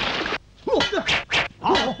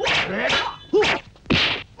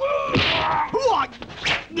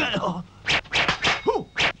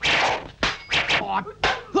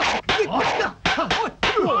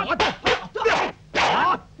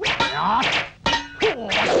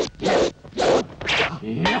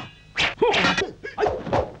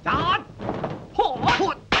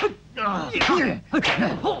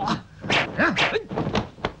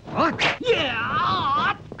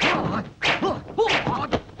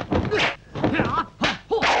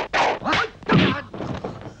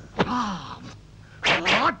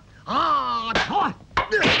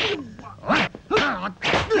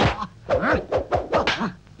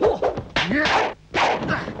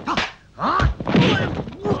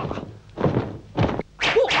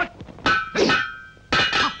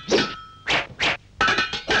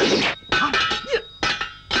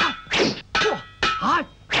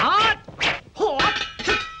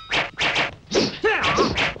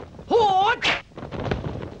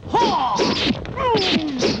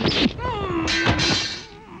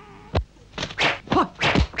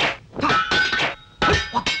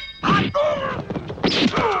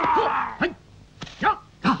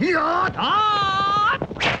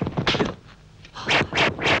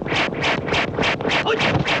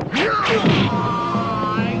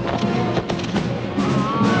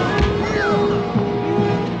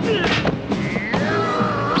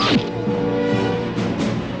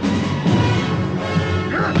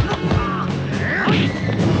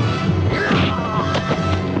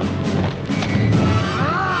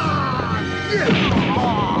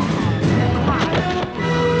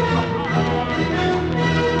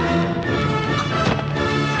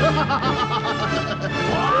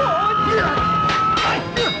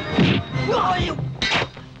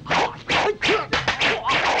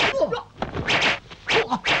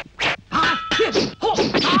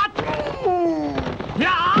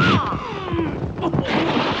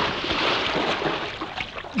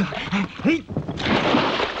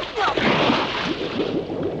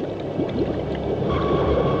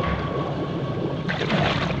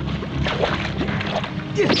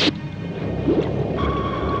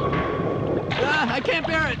 I can't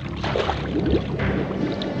bear it.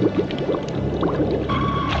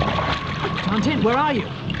 Chantin, where are you?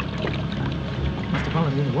 Must have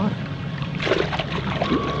fallen in the water.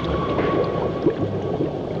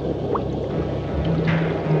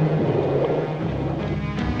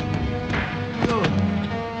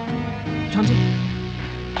 Chantin.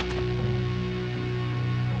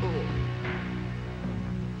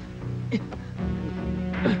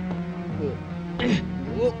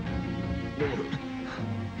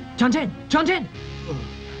 Chantin! Chantin!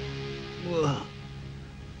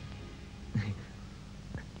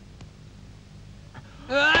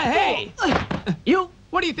 Hey! You?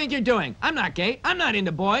 What do you think you're doing? I'm not gay. I'm not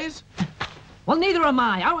into boys. Well, neither am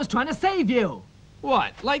I. I was trying to save you.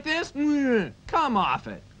 What, like this? Come off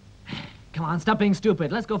it. Come on, stop being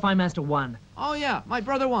stupid. Let's go find Master One. Oh, yeah, my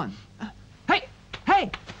brother won. Hey!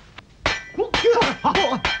 Hey!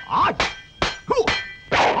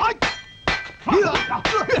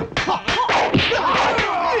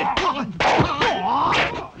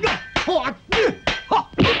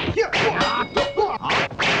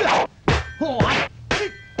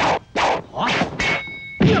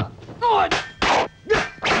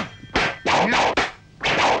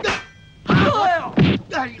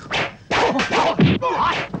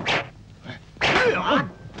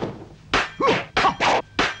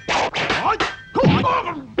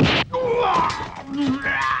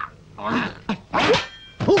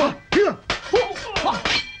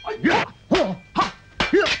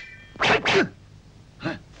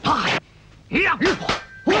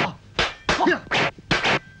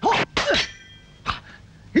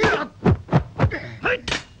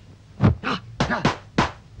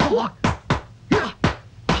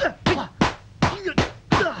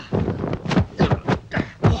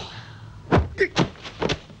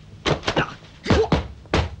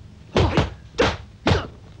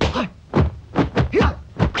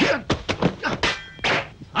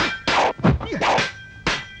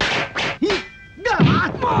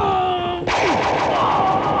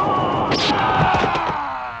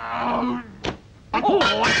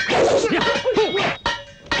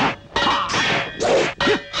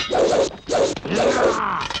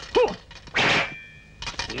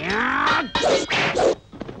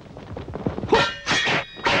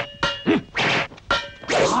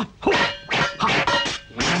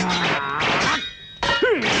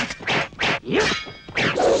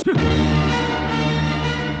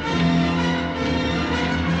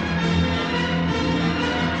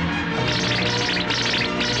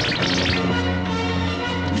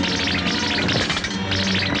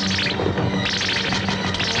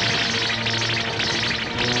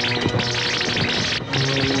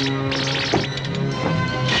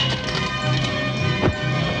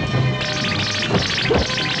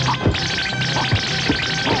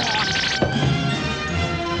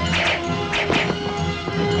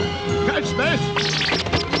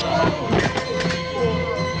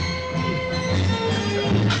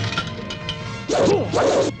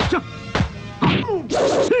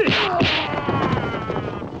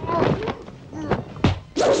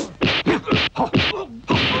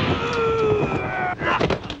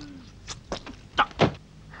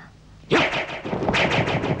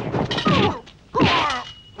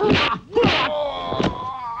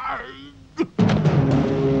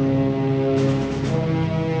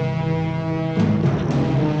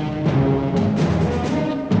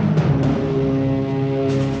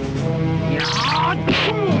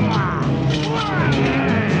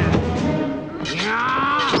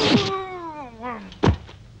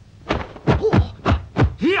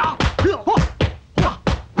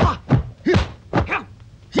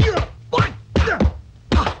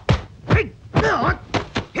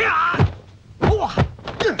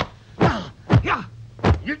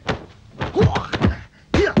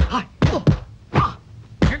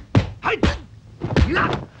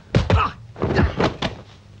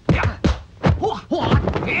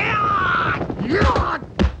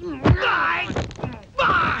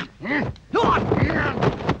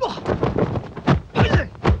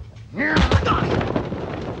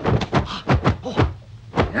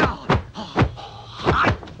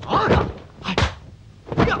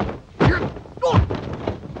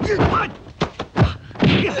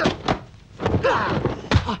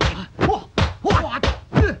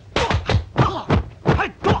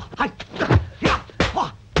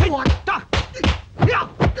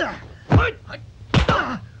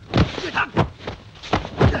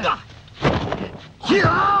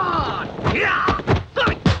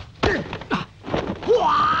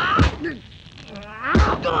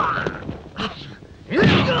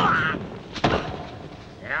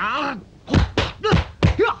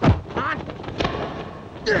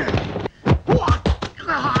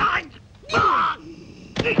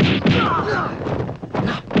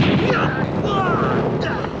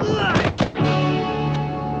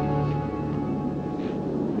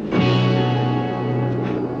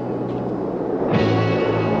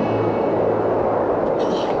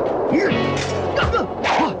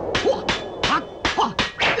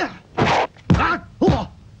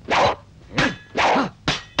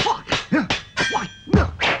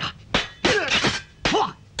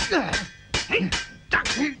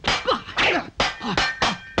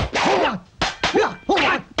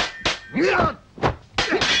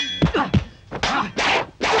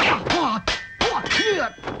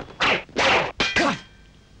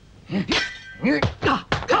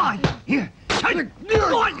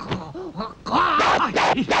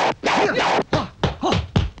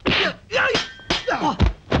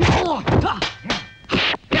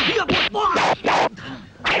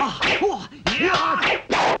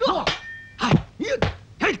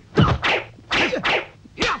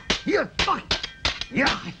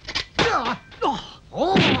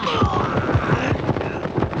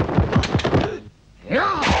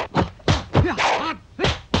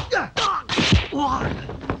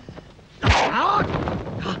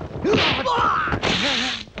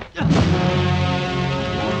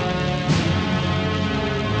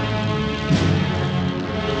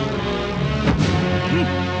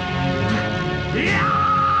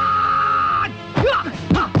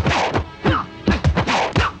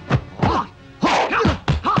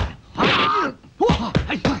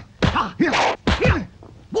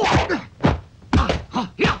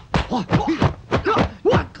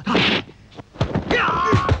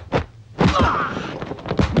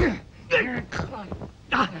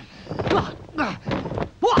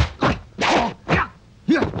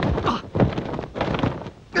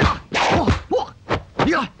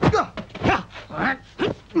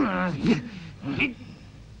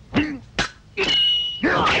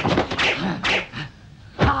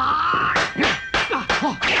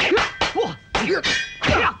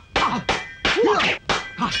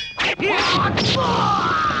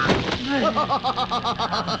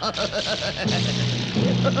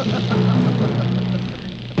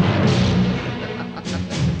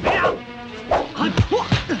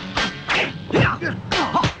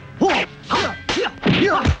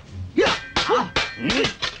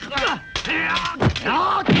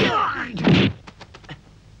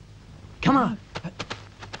 Come on.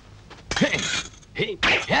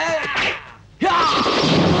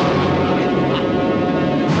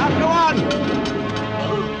 After one!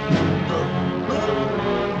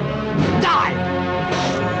 Die!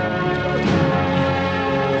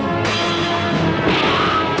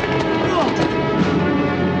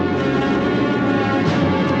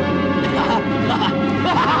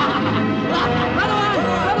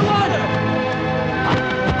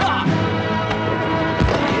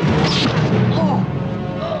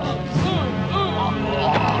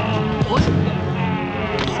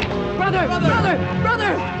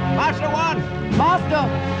 Brother! Master one! Master!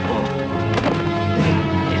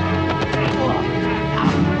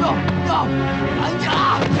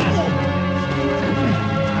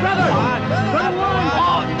 Brother! Brother one!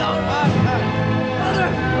 Oh, no!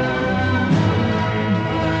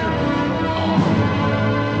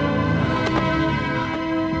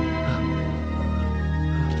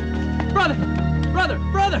 Brother!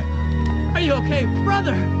 Brother! Are you okay?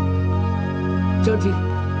 Brother! Jonesy,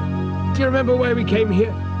 do you remember why we came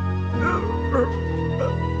here?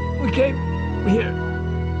 We came here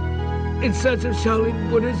in search of Shaolin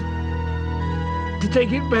Buddhism to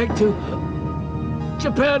take it back to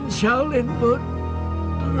Japan, Shaolin Buddha.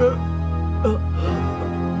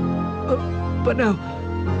 But now,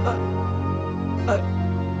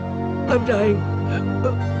 I'm dying.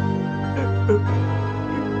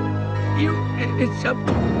 It's up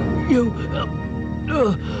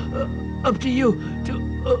to you to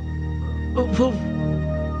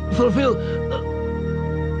fulfill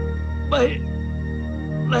my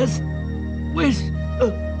last wish.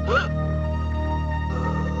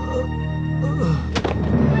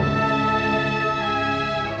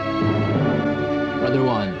 Brother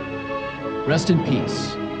One, rest in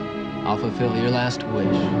peace. I'll fulfill your last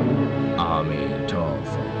wish. Amen, tall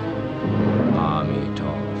folk.